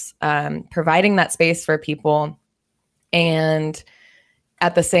ourselves, providing that space for people, and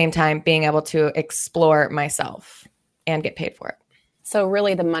at the same time being able to explore myself and get paid for it. So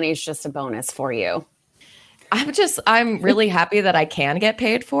really the money's just a bonus for you. I'm really happy that I can get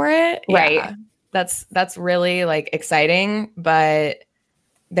paid for it. Right. Yeah, that's really exciting, but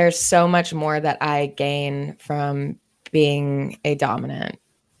there's so much more that I gain from being a dominant,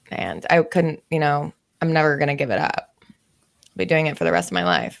 and I couldn't, I'm never going to give it up. I'll be doing it for the rest of my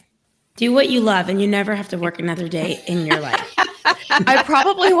life. Do what you love and you never have to work another day in your life. I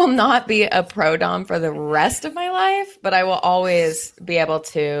probably will not be a pro dom for the rest of my life, but I will always be able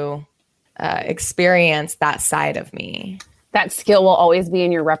to experience that side of me. That skill will always be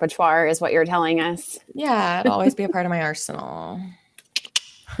in your repertoire is what you're telling us. Yeah, it'll always be a part of my arsenal.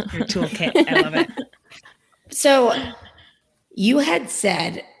 Your toolkit. I love it. So you had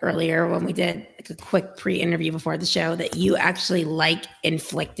said earlier when we did a quick pre-interview before the show that you actually like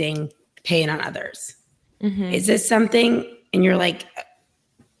inflicting pain on others. Mm-hmm. Is this something, and you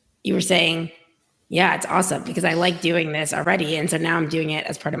were saying, yeah, it's awesome because I like doing this already. And so now I'm doing it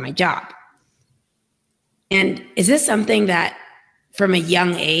as part of my job. And is this something that from a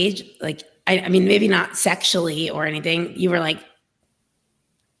young age, I mean, maybe not sexually or anything, you were like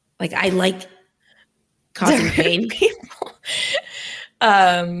I like causing pain? People.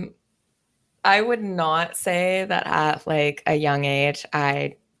 I would not say that at a young age,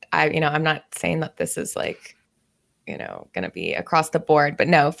 I'm not saying that this is going to be across the board, but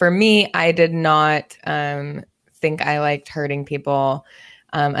no, for me, I did not think I liked hurting people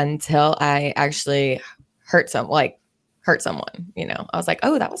until I actually hurt someone. I was like,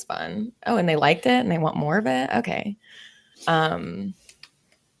 oh, that was fun. Oh, and they liked it and they want more of it. Okay.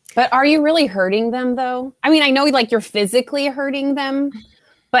 But are you really hurting them though? I mean, I know you're physically hurting them,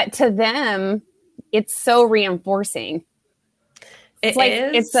 but to them, it's so reinforcing.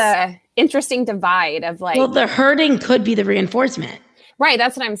 It's a interesting divide of well, the hurting could be the reinforcement. Right.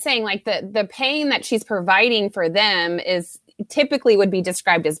 That's what I'm saying. The pain that she's providing for them is typically would be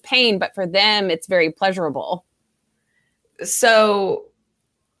described as pain, but for them, it's very pleasurable. So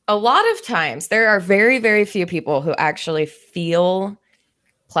a lot of times there are very, very few people who actually feel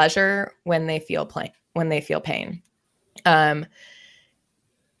pleasure when they feel pain.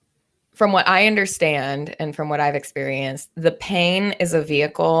 From what I understand and from what I've experienced, the pain is a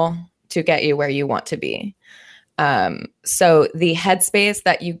vehicle to get you where you want to be. So the headspace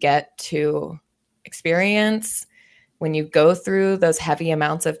that you get to experience when you go through those heavy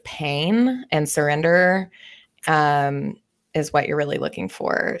amounts of pain and surrender, is what you're really looking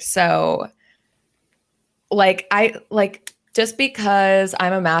for. So just because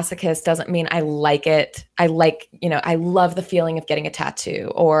I'm a masochist doesn't mean I like it. I love the feeling of getting a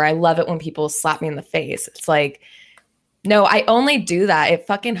tattoo, or I love it when people slap me in the face. It's like, no, I only do that. It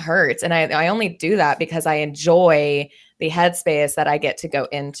fucking hurts. And I only do that because I enjoy the headspace that I get to go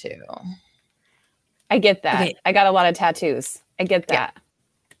into. I get that. Okay. I got a lot of tattoos. I get that. Yeah.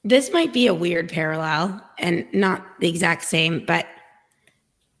 This might be a weird parallel and not the exact same, but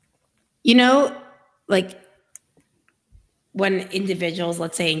like when individuals,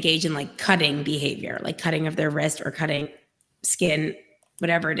 let's say, engage in like cutting behavior, like cutting of their wrist or cutting skin,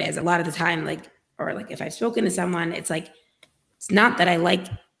 whatever it is, a lot of the time, or if I've spoken to someone, it's like, it's not that I like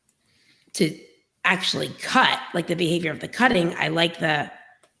to actually cut, like the behavior of the cutting. I like the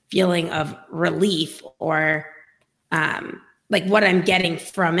feeling of relief or like what I'm getting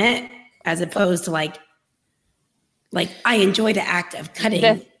from it, as opposed to like I enjoy the act of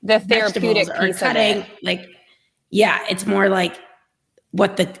cutting the therapeutic or piece cutting, of it. like, yeah, it's more like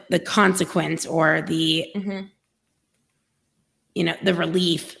what the consequence or the, the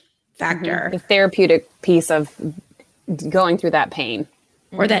relief factor. The therapeutic piece of going through that pain.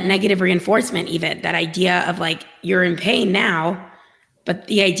 Or that negative reinforcement, even that idea of like, you're in pain now, but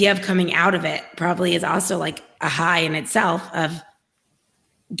the idea of coming out of it probably is also like a high in itself of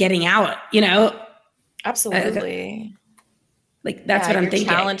getting out, Absolutely. Like that's what I'm you're thinking.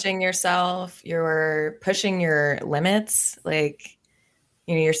 Challenging yourself, you're pushing your limits. Like,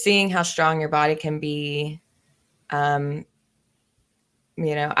 you're seeing how strong your body can be. I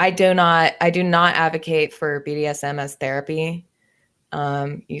do not advocate for BDSM as therapy.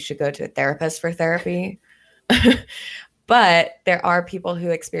 You should go to a therapist for therapy. But there are people who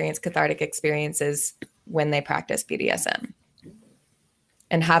experience cathartic experiences when they practice BDSM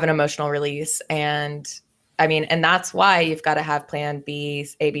and have an emotional release. And that's why you've got to have plan B,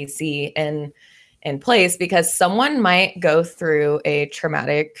 A, B, C in place, because someone might go through a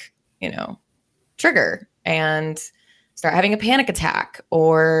traumatic, trigger and start having a panic attack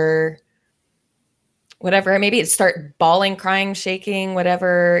or whatever it may be, start bawling, crying, shaking,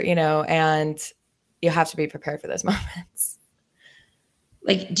 whatever, and you have to be prepared for those moments.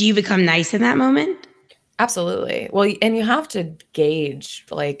 Like, do you become nice in that moment? Absolutely. Well, and you have to gauge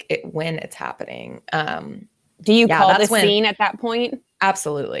like it when it's happening. Do you call the scene at that point?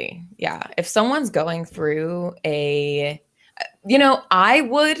 Absolutely. Yeah. If someone's going through I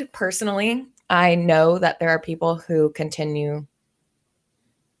would personally, I know that there are people who continue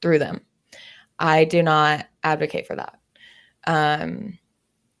through them. I do not advocate for that.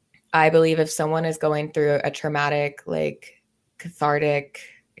 I believe if someone is going through a traumatic, like cathartic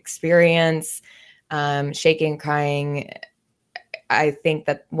experience, shaking, crying, I think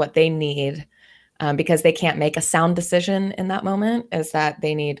that what they need, because they can't make a sound decision in that moment, is that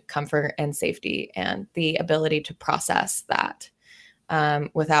they need comfort and safety and the ability to process that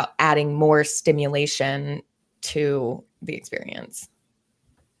without adding more stimulation to the experience.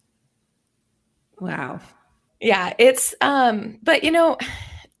 Wow. Yeah, it's but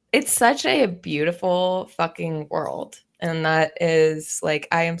it's such a beautiful fucking world. And that is like,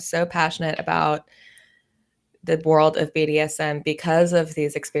 I am so passionate about the world of BDSM because of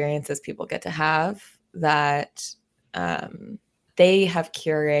these experiences people get to have that they have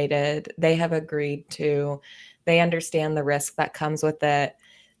curated, they have agreed to, they understand the risk that comes with it.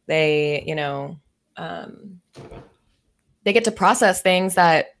 They, they get to process things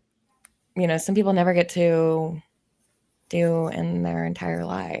that, some people never get to do in their entire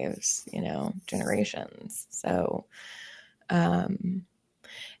lives, generations. So, and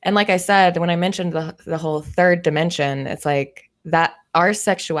like I said, when I mentioned the whole third dimension, it's like that our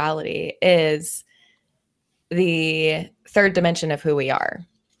sexuality is the third dimension of who we are.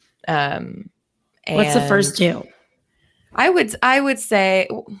 What's the first two? I would say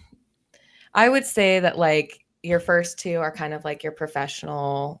that like your first two are kind of like your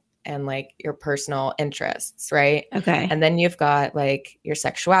professional and like your personal interests, right? Okay. And then you've got like your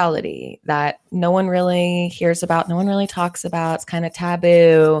sexuality that no one really hears about, no one really talks about. It's kind of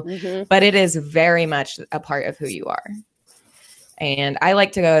taboo, but it is very much a part of who you are. And I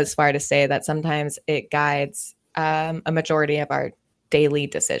like to go as far to say that sometimes it guides a majority of our daily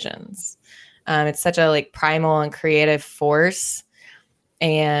decisions. It's such a like primal and creative force.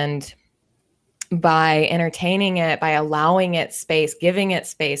 And by entertaining it, by allowing it space, giving it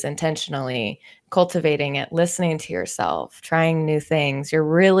space intentionally, cultivating it, listening to yourself, trying new things, you're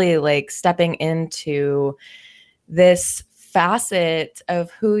really like stepping into this facet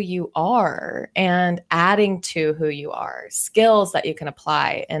of who you are and adding to who you are, skills that you can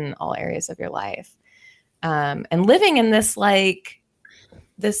apply in all areas of your life. And living in this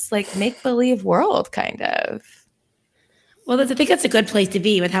make-believe world, kind of. Well, I think that's a good place to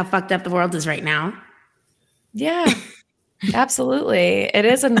be with how fucked up the world is right now. Yeah, absolutely. It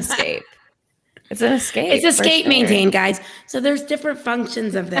is an escape. It's an escape. It's escape maintained, guys. So there's different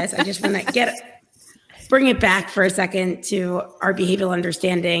functions of this. I just want to bring it back for a second to our behavioral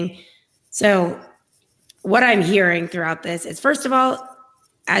understanding. So what I'm hearing throughout this is, first of all,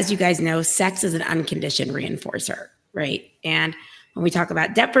 as you guys know, sex is an unconditioned reinforcer, right? And when we talk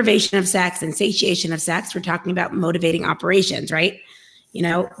about deprivation of sex and satiation of sex, we're talking about motivating operations, right? You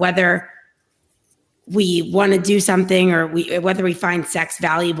know, whether we want to do something or whether we find sex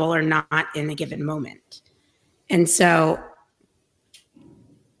valuable or not in a given moment. And so,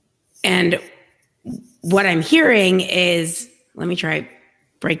 and what I'm hearing is, let me try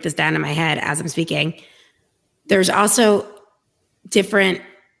break this down in my head as I'm speaking. There's also different,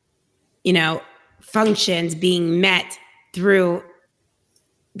 functions being met through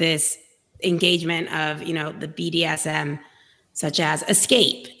this engagement of, the BDSM, such as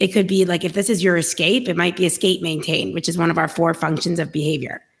escape. It could be like, if this is your escape, it might be escape maintained, which is one of our 4 functions of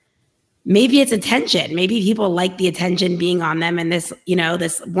behavior. Maybe it's attention. Maybe people like the attention being on them, and this,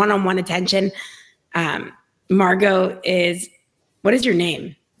 this one-on-one attention. Margot what is your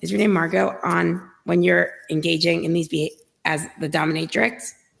name? Is your name Margot on when you're engaging in these as the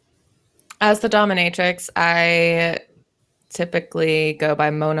dominatrix? As the dominatrix, I typically go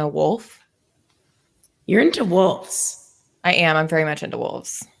by Mona Wolf. You're into wolves. I am. I'm very much into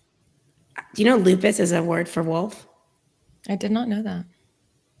wolves. Do you know lupus is a word for wolf? I did not know that.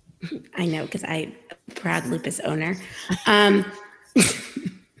 I know, because I'm a proud lupus owner.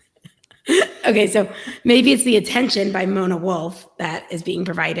 Okay, so maybe it's the attention by Mona Wolf that is being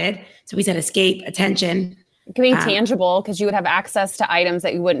provided. So we said escape, attention. It can be tangible because you would have access to items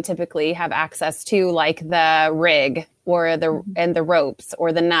that you wouldn't typically have access to, like the rig or the ropes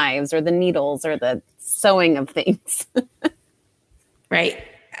or the knives or the needles or the sewing of things. Right.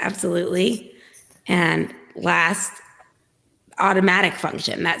 Absolutely. And last, automatic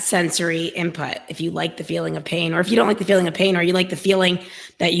function, that sensory input. If you like the feeling of pain, or if you don't like the feeling of pain, or you like the feeling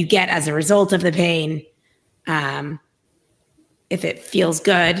that you get as a result of the pain, if it feels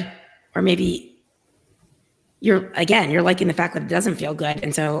good, or maybe you're liking the fact that it doesn't feel good.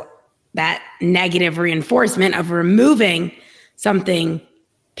 And so that negative reinforcement of removing something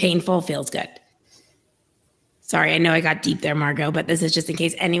painful feels good. Sorry, I know I got deep there, Margot, but this is just in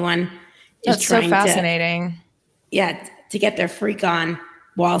case anyone is trying so fascinating. To get their freak on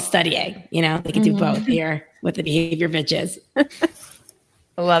while studying. They can do both here with the behavior bitches.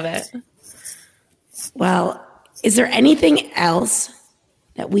 I love it. Well, is there anything else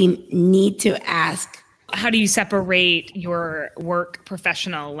that we need to ask? How do you separate your work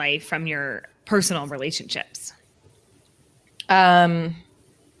professional life from your personal relationships? So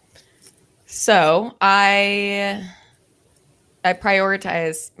I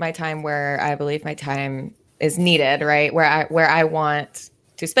prioritize my time where I believe my time is needed, right? Where I want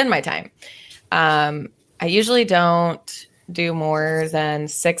to spend my time. I usually don't do more than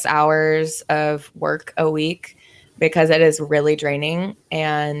 6 hours of work a week because it is really draining,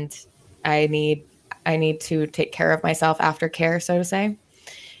 and I need to take care of myself after care, so to say.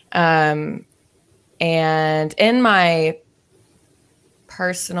 And in my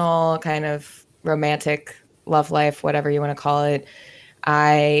personal kind of romantic love life, whatever you want to call it,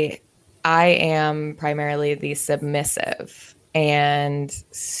 I am primarily the submissive. And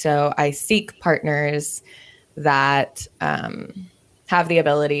so I seek partners that have the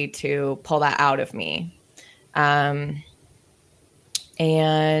ability to pull that out of me. And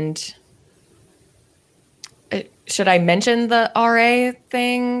should I mention the RA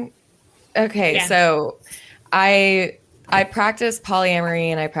thing? Okay, yeah. So I practice polyamory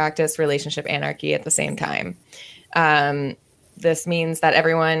and I practice relationship anarchy at the same time. This means that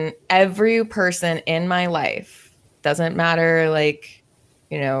every person in my life, doesn't matter,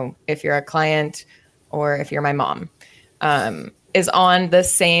 if you're a client or if you're my mom, is on the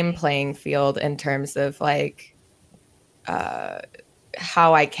same playing field in terms of how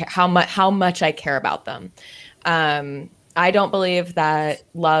much I care about them. I don't believe that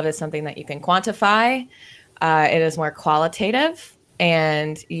love is something that you can quantify. It is more qualitative,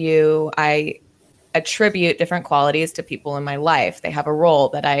 and I attribute different qualities to people in my life. They have a role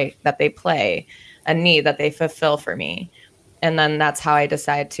that they play, a need that they fulfill for me. And then that's how I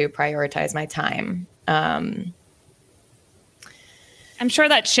decide to prioritize my time. I'm sure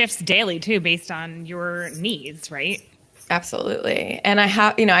that shifts daily too, based on your needs, right? Absolutely. And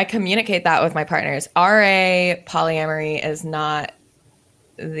I communicate that with my partners. RA polyamory is not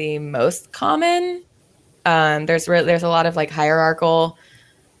the most common. There's a lot of like hierarchical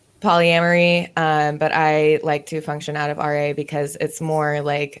polyamory, but I like to function out of RA because it's more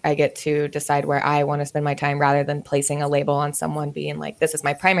like I get to decide where I want to spend my time rather than placing a label on someone being like, this is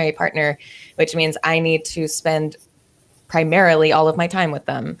my primary partner, which means I need to spend primarily all of my time with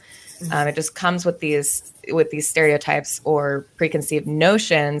them. It just comes with these stereotypes or preconceived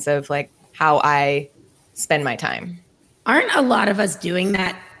notions of like how I spend my time. Aren't a lot of us doing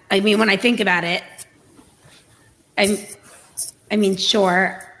that? I mean, when I think about it, I mean,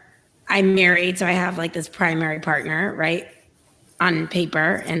 sure, I'm married, so I have like this primary partner, right, on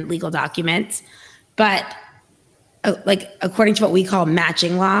paper and legal documents. But like according to what we call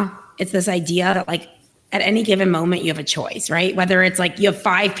matching law, it's this idea that like at any given moment you have a choice, right? Whether it's like you have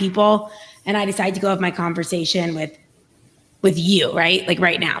 5 people and I decide to go have my conversation with you, right? Like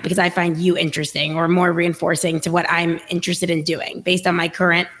right now, because I find you interesting or more reinforcing to what I'm interested in doing based on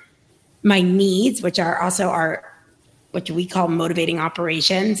my needs, which are also what we call motivating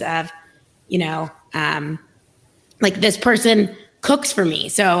operations of, like this person cooks for me.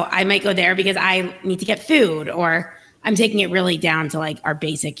 So I might go there because I need to get food, or I'm taking it really down to like our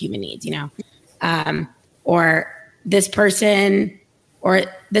basic human needs, or this person, or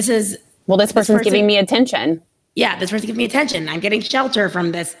this person's giving me attention. Yeah, this person's giving me attention. I'm getting shelter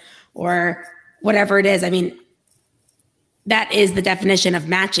from this, or whatever it is. I mean, that is the definition of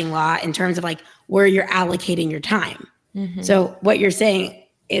matching law in terms of like where you're allocating your time. Mm-hmm. So what you're saying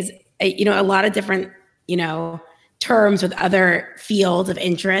is, a lot of different, terms with other fields of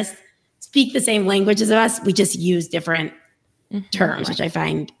interest speak the same language as us. We just use different terms, which I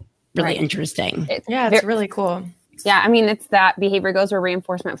find really interesting. It's really cool. Yeah. I mean, it's that behavior goes where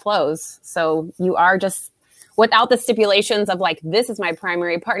reinforcement flows. So you are just without the stipulations of like, this is my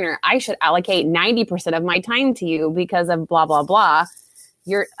primary partner, I should allocate 90% of my time to you because of blah, blah, blah.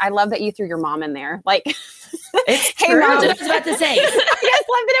 I love that you threw your mom in there. Like, it's hey, true. mom. I was about to say. I just love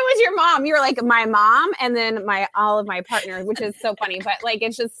that it was your mom. You were like my mom and then all of my partners, which is so funny. But like,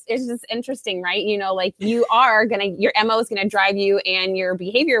 it's just interesting, right? Like your MO is going to drive you and your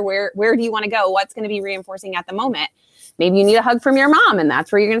behavior. Where do you want to go? What's going to be reinforcing at the moment? Maybe you need a hug from your mom and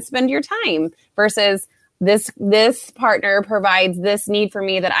that's where you're going to spend your time versus this partner provides this need for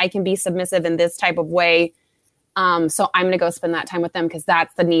me that I can be submissive in this type of way. So I'm going to go spend that time with them because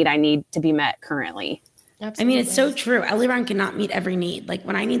that's the need I need to be met currently. Absolutely. I mean, it's so true. Eliran cannot meet every need. Like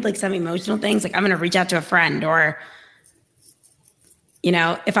when I need like some emotional things, like I'm going to reach out to a friend or,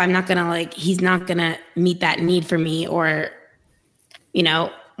 if I'm not going to like, he's not going to meet that need for me or, when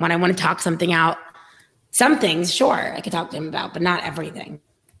I want to talk something out, some things, sure, I could talk to him about, but not everything.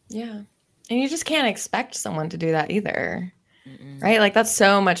 Yeah. And you just can't expect someone to do that either. Right? Like that's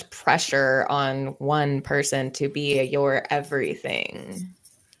so much pressure on one person to be your everything.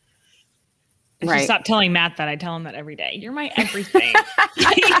 I should stop telling Matt that. I tell him that every day. You're my everything.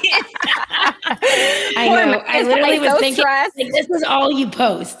 I know. I literally was thinking, like, this is all you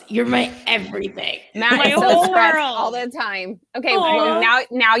post. You're my everything. Matt my is whole so stressed world all the time. Okay, well,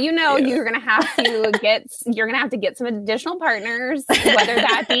 now you're gonna have to get some additional partners, whether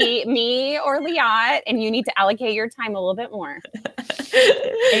that be me or Liat, and you need to allocate your time a little bit more.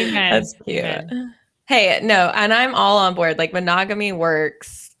 Amen. That's cute. Amen. Hey, no, and I'm all on board. Like monogamy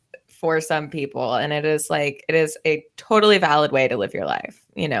works for some people, and it is a totally valid way to live your life,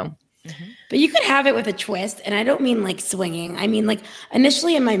 But you could have it with a twist, and I don't mean like swinging. I mean like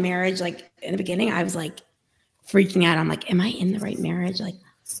initially in my marriage, like in the beginning, I was like freaking out. I'm like, am I in the right marriage? Like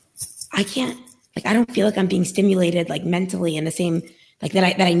I can't, like I don't feel like I'm being stimulated like mentally in the same like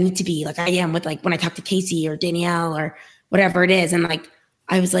that I need to be like I am with like when I talk to Casey or Danielle or whatever it is, and like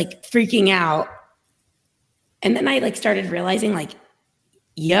I was like freaking out, and then I like started realizing like,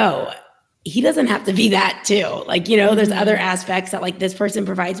 yo, he doesn't have to be that too. Like, there's other aspects that like this person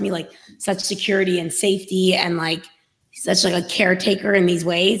provides me like such security and safety and like such like a caretaker in these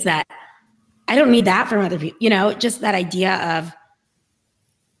ways that I don't need that from other people, just that idea of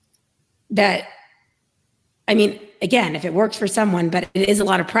that. I mean, again, if it works for someone, but it is a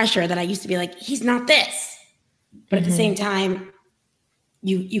lot of pressure that I used to be like, he's not this. But at the same time,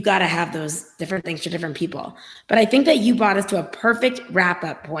 you got to have those different things for different people. But I think that you brought us to a perfect wrap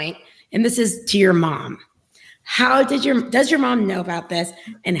up point. And this is to your mom. Does your mom know about this?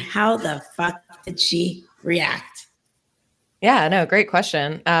 And how the fuck did she react? Yeah, no, great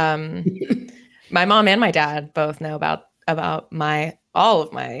question. My mom and my dad both know about all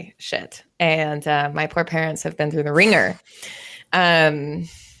of my shit. And my poor parents have been through the ringer.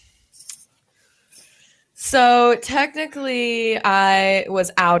 So technically I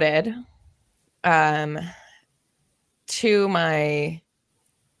was outed to my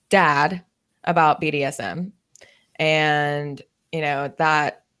dad about BDSM. And,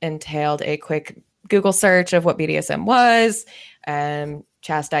 that entailed a quick Google search of what BDSM was,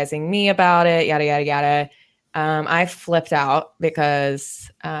 chastising me about it, yada, yada, yada. I flipped out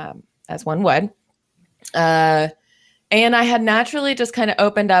because, as one would, and I had naturally just kind of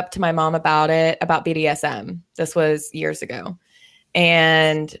opened up to my mom about BDSM. This was years ago.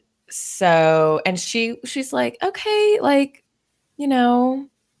 And she's like, okay, like,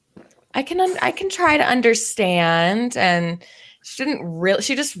 I can try to understand. And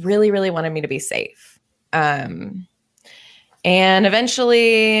she just really, really wanted me to be safe. And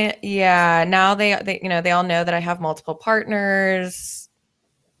eventually, now they all know that I have multiple partners.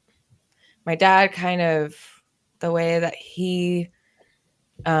 My dad kind of, the way that he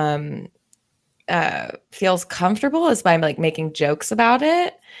feels comfortable is by like making jokes about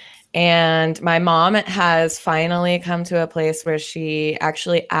it. And my mom has finally come to a place where she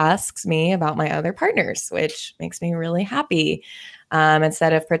actually asks me about my other partners, which makes me really happy.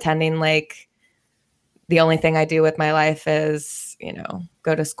 Instead of pretending like the only thing I do with my life is,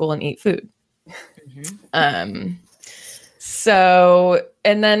 go to school and eat food. Mm-hmm. So,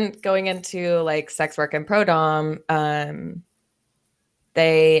 and then going into like sex work and pro dom, I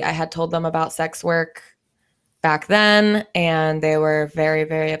had told them about sex work back then, and they were very,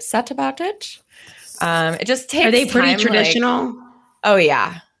 very upset about it. It just takes. Are they pretty time, traditional? Oh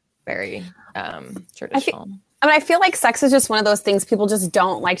yeah, very traditional. I feel like sex is just one of those things people just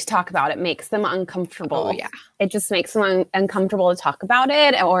don't like to talk about. It makes them uncomfortable. Oh yeah, it just makes them uncomfortable to talk about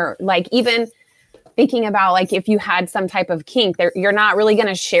it, or like even thinking about like if you had some type of kink, you're not really going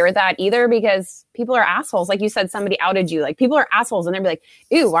to share that either because people are assholes. Like you said, somebody outed you. Like people are assholes, and they'd be like,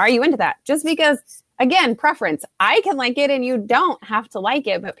 "Ew, why are you into that?" Just because. Again, preference. I can like it and you don't have to like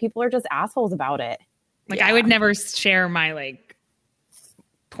it, but people are just assholes about it. Like I would never share my like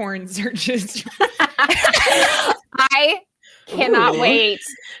porn searches. I cannot wait.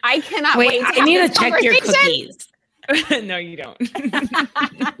 I cannot wait. I need to check your cookies. No, you don't.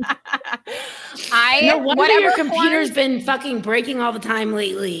 No wonder your computer's been fucking breaking all the time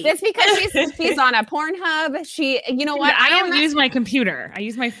lately. It's because she's on a Pornhub. You know what? I don't use my computer. I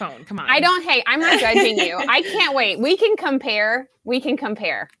use my phone. Come on. Hey, I'm not judging you. I can't wait. We can compare.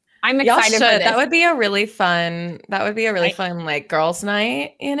 I'm excited for this. That would be a really fun like girls'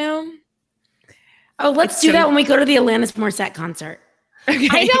 night, Oh, let's do that when we go to the Alanis Morissette concert.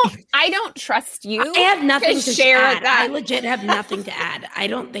 Okay. I don't trust you. I have nothing to share add. that. I legit have nothing to add. I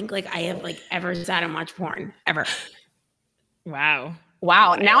don't think like I have like ever sat and watched porn ever. Wow.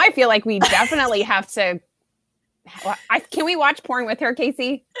 Now I feel like we definitely have to. Can we watch porn with her,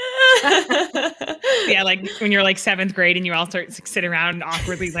 Casey? Yeah, like when you're like 7th grade and you all start to sit around and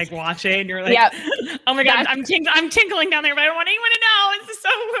awkwardly like watch it, and you're like, yep. "Oh my god, I'm tinkling down there, but I don't want anyone to know." It's so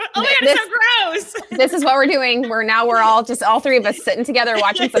oh my god, it's so gross. This is what we're doing. We're all three of us sitting together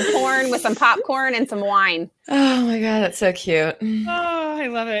watching some porn with some popcorn and some wine. Oh my god, that's so cute. Oh, I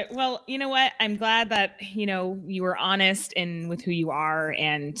love it. Well, you know what? I'm glad that you were honest with who you are,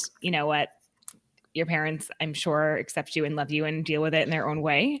 and you know what. Your parents, I'm sure, accept you and love you and deal with it in their own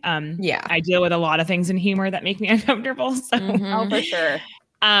way. I deal with a lot of things in humor that make me uncomfortable. So, Oh, for sure.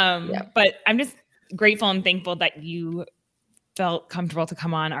 But I'm just grateful and thankful that you felt comfortable to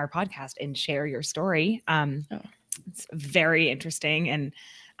come on our podcast and share your story. It's very interesting, and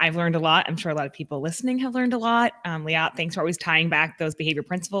I've learned a lot. I'm sure a lot of people listening have learned a lot. Liat, thanks for always tying back those behavior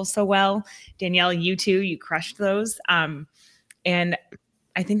principles so well. Danielle, you too, you crushed those. And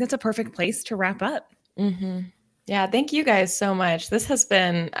I think that's a perfect place to wrap up. Mm-hmm. Yeah. Thank you guys so much. This has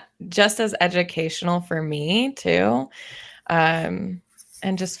been just as educational for me too. And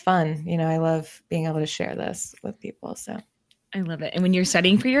just fun. I love being able to share this with people. So I love it. And when you're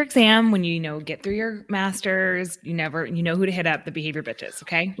studying for your exam, when you get through your master's, you know who to hit up, the behavior bitches.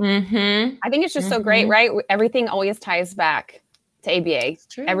 Okay. Mm-hmm. I think it's just so great, right? Everything always ties back to ABA. It's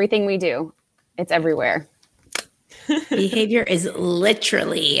true. Everything we do, it's everywhere. Behavior is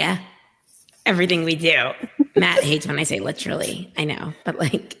literally everything we do. Matt hates when I say literally. I know, but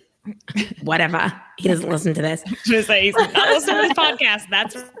like, whatever. He doesn't listen to this. Just say he's not listening to this podcast.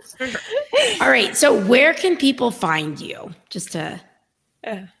 That's for sure. All right. So where can people find you? Just to.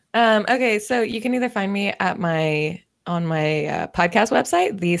 Okay. So you can either find me on my podcast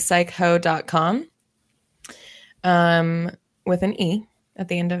website, thepsycho.com, with an E at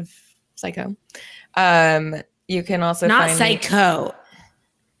the end of psycho. You can also not find psycho,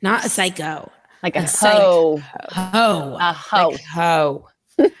 not a psycho, like a hoe. Ho. A hoe. Like hoe.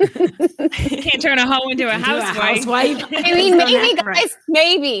 Can't turn a hoe into a housewife. I mean, maybe, guys,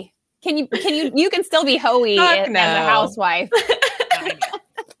 maybe. You can still be hoey as a housewife.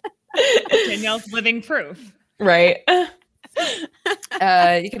 Danielle's living proof. Right. You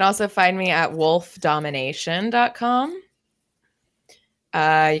can also find me at wolfdomination.com.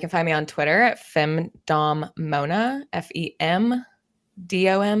 You can find me on Twitter at femdommona, FEMDOM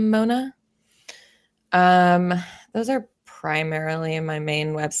Mona. Those are primarily my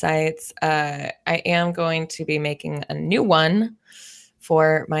main websites. I am going to be making a new one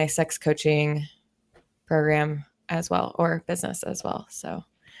for my sex coaching program as well, or business as well. So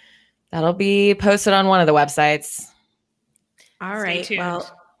that'll be posted on one of the websites. All right. Well,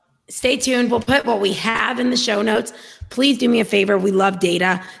 stay tuned. We'll put what we have in the show notes. Please do me a favor. We love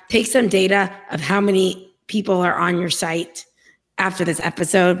data. Take some data of how many people are on your site after this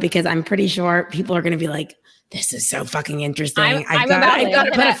episode, because I'm pretty sure people are going to be like, this is so fucking interesting. I've got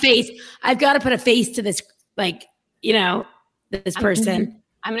to put a face. I've got to put a face to this, like, this person.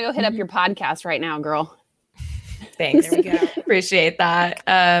 I'm going to go hit up your podcast right now, girl. Thanks. There we go. Appreciate that.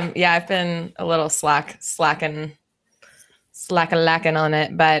 Yeah, I've been a little slacking on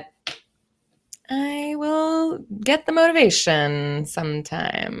it, but I will get the motivation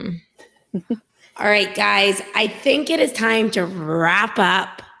sometime. All right, guys, I think it is time to wrap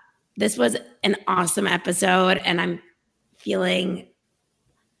up. This was an awesome episode, and I'm feeling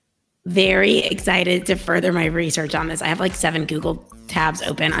very excited to further my research on this. I have like 7 Google tabs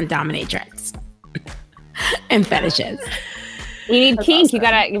open on dominatrix and fetishes. You need kink. Awesome. You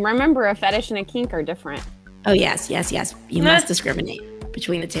gotta remember, a fetish and a kink are different. Oh, yes. You must discriminate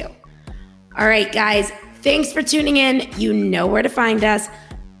between the two. All right, guys, thanks for tuning in. You know where to find us.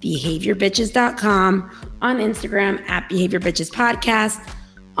 BehaviorBitches.com, on Instagram at BehaviorBitchesPodcast,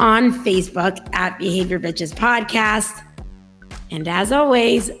 on Facebook at BehaviorBitchesPodcast. And as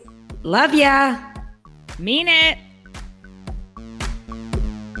always, love ya. Mean it.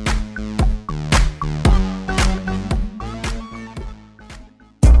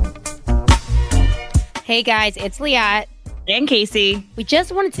 Hey guys, it's Liat and Casey. We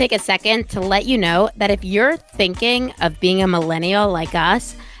just want to take a second to let you know that if you're thinking of being a millennial like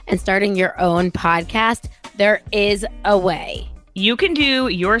us and starting your own podcast, there is a way. You can do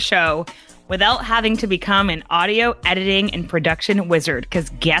your show without having to become an audio editing and production wizard, because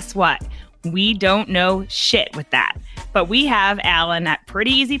guess what? We don't know shit with that. But we have Alan at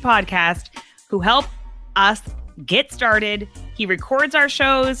Pretty Easy Podcast who help us get started. He records our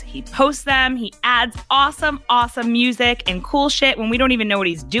shows, he posts them, he adds awesome music and cool shit when we don't even know what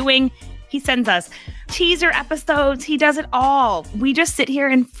he's doing. He sends us teaser episodes. He does it all. We just sit here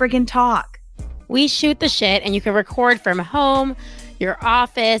and friggin' talk. We shoot the shit, and you can record from home, your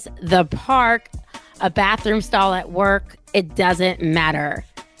office, the park, a bathroom stall at work. It doesn't matter.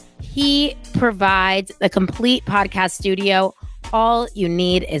 He provides the complete podcast studio. All you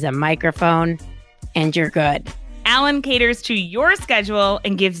need is a microphone, and you're good. Alan caters to your schedule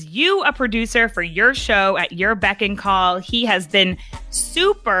and gives you a producer for your show at your beck and call. He has been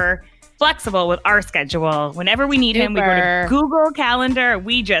super flexible with our schedule. Whenever we need him, we go to Google Calendar.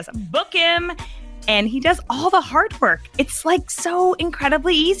 We just book him, and he does all the hard work. It's like so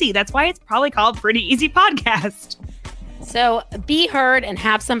incredibly easy. That's why it's probably called Pretty Easy Podcast. So be heard and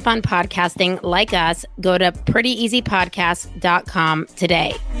have some fun podcasting like us. Go to prettyeasypodcast.com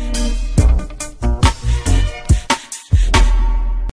today.